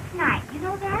to dance tonight. You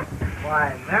know that?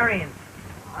 Why, Marion,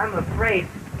 I'm afraid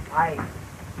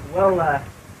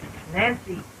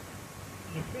Nancy,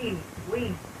 you see,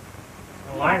 we...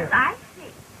 Oh, yes, I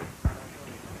see.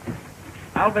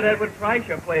 Albert Edward Price,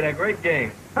 played a great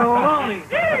game. Hello,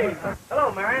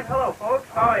 Marion. Hello, folks.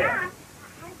 How are you? I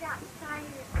got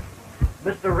excited.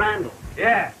 Mr. Randall,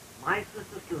 Yeah, my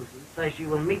sister Susan says she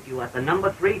will meet you at the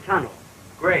number 3 tunnel.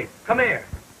 great. Come here.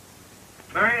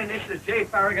 Marion, this is Jay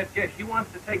Farragut's gift. He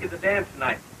wants to take you to dance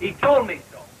tonight. He told me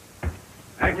so.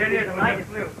 I tell you, tonight,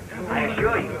 I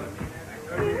assure you.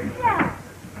 Yeah.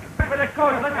 For the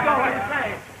coach, let's go. What do you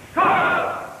say?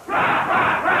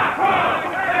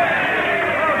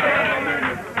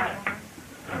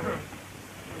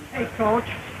 Hey, Coach,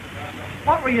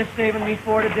 what were you saving me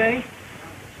for today?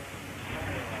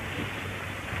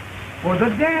 For the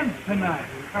dance tonight.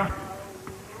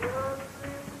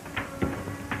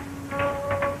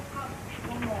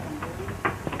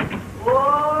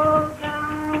 Oh,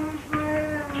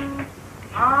 dancing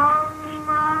on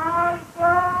my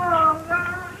shoulder.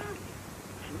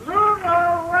 Look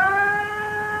away,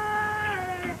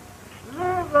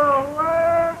 look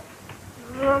away,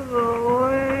 look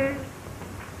away,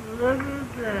 look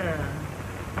at that.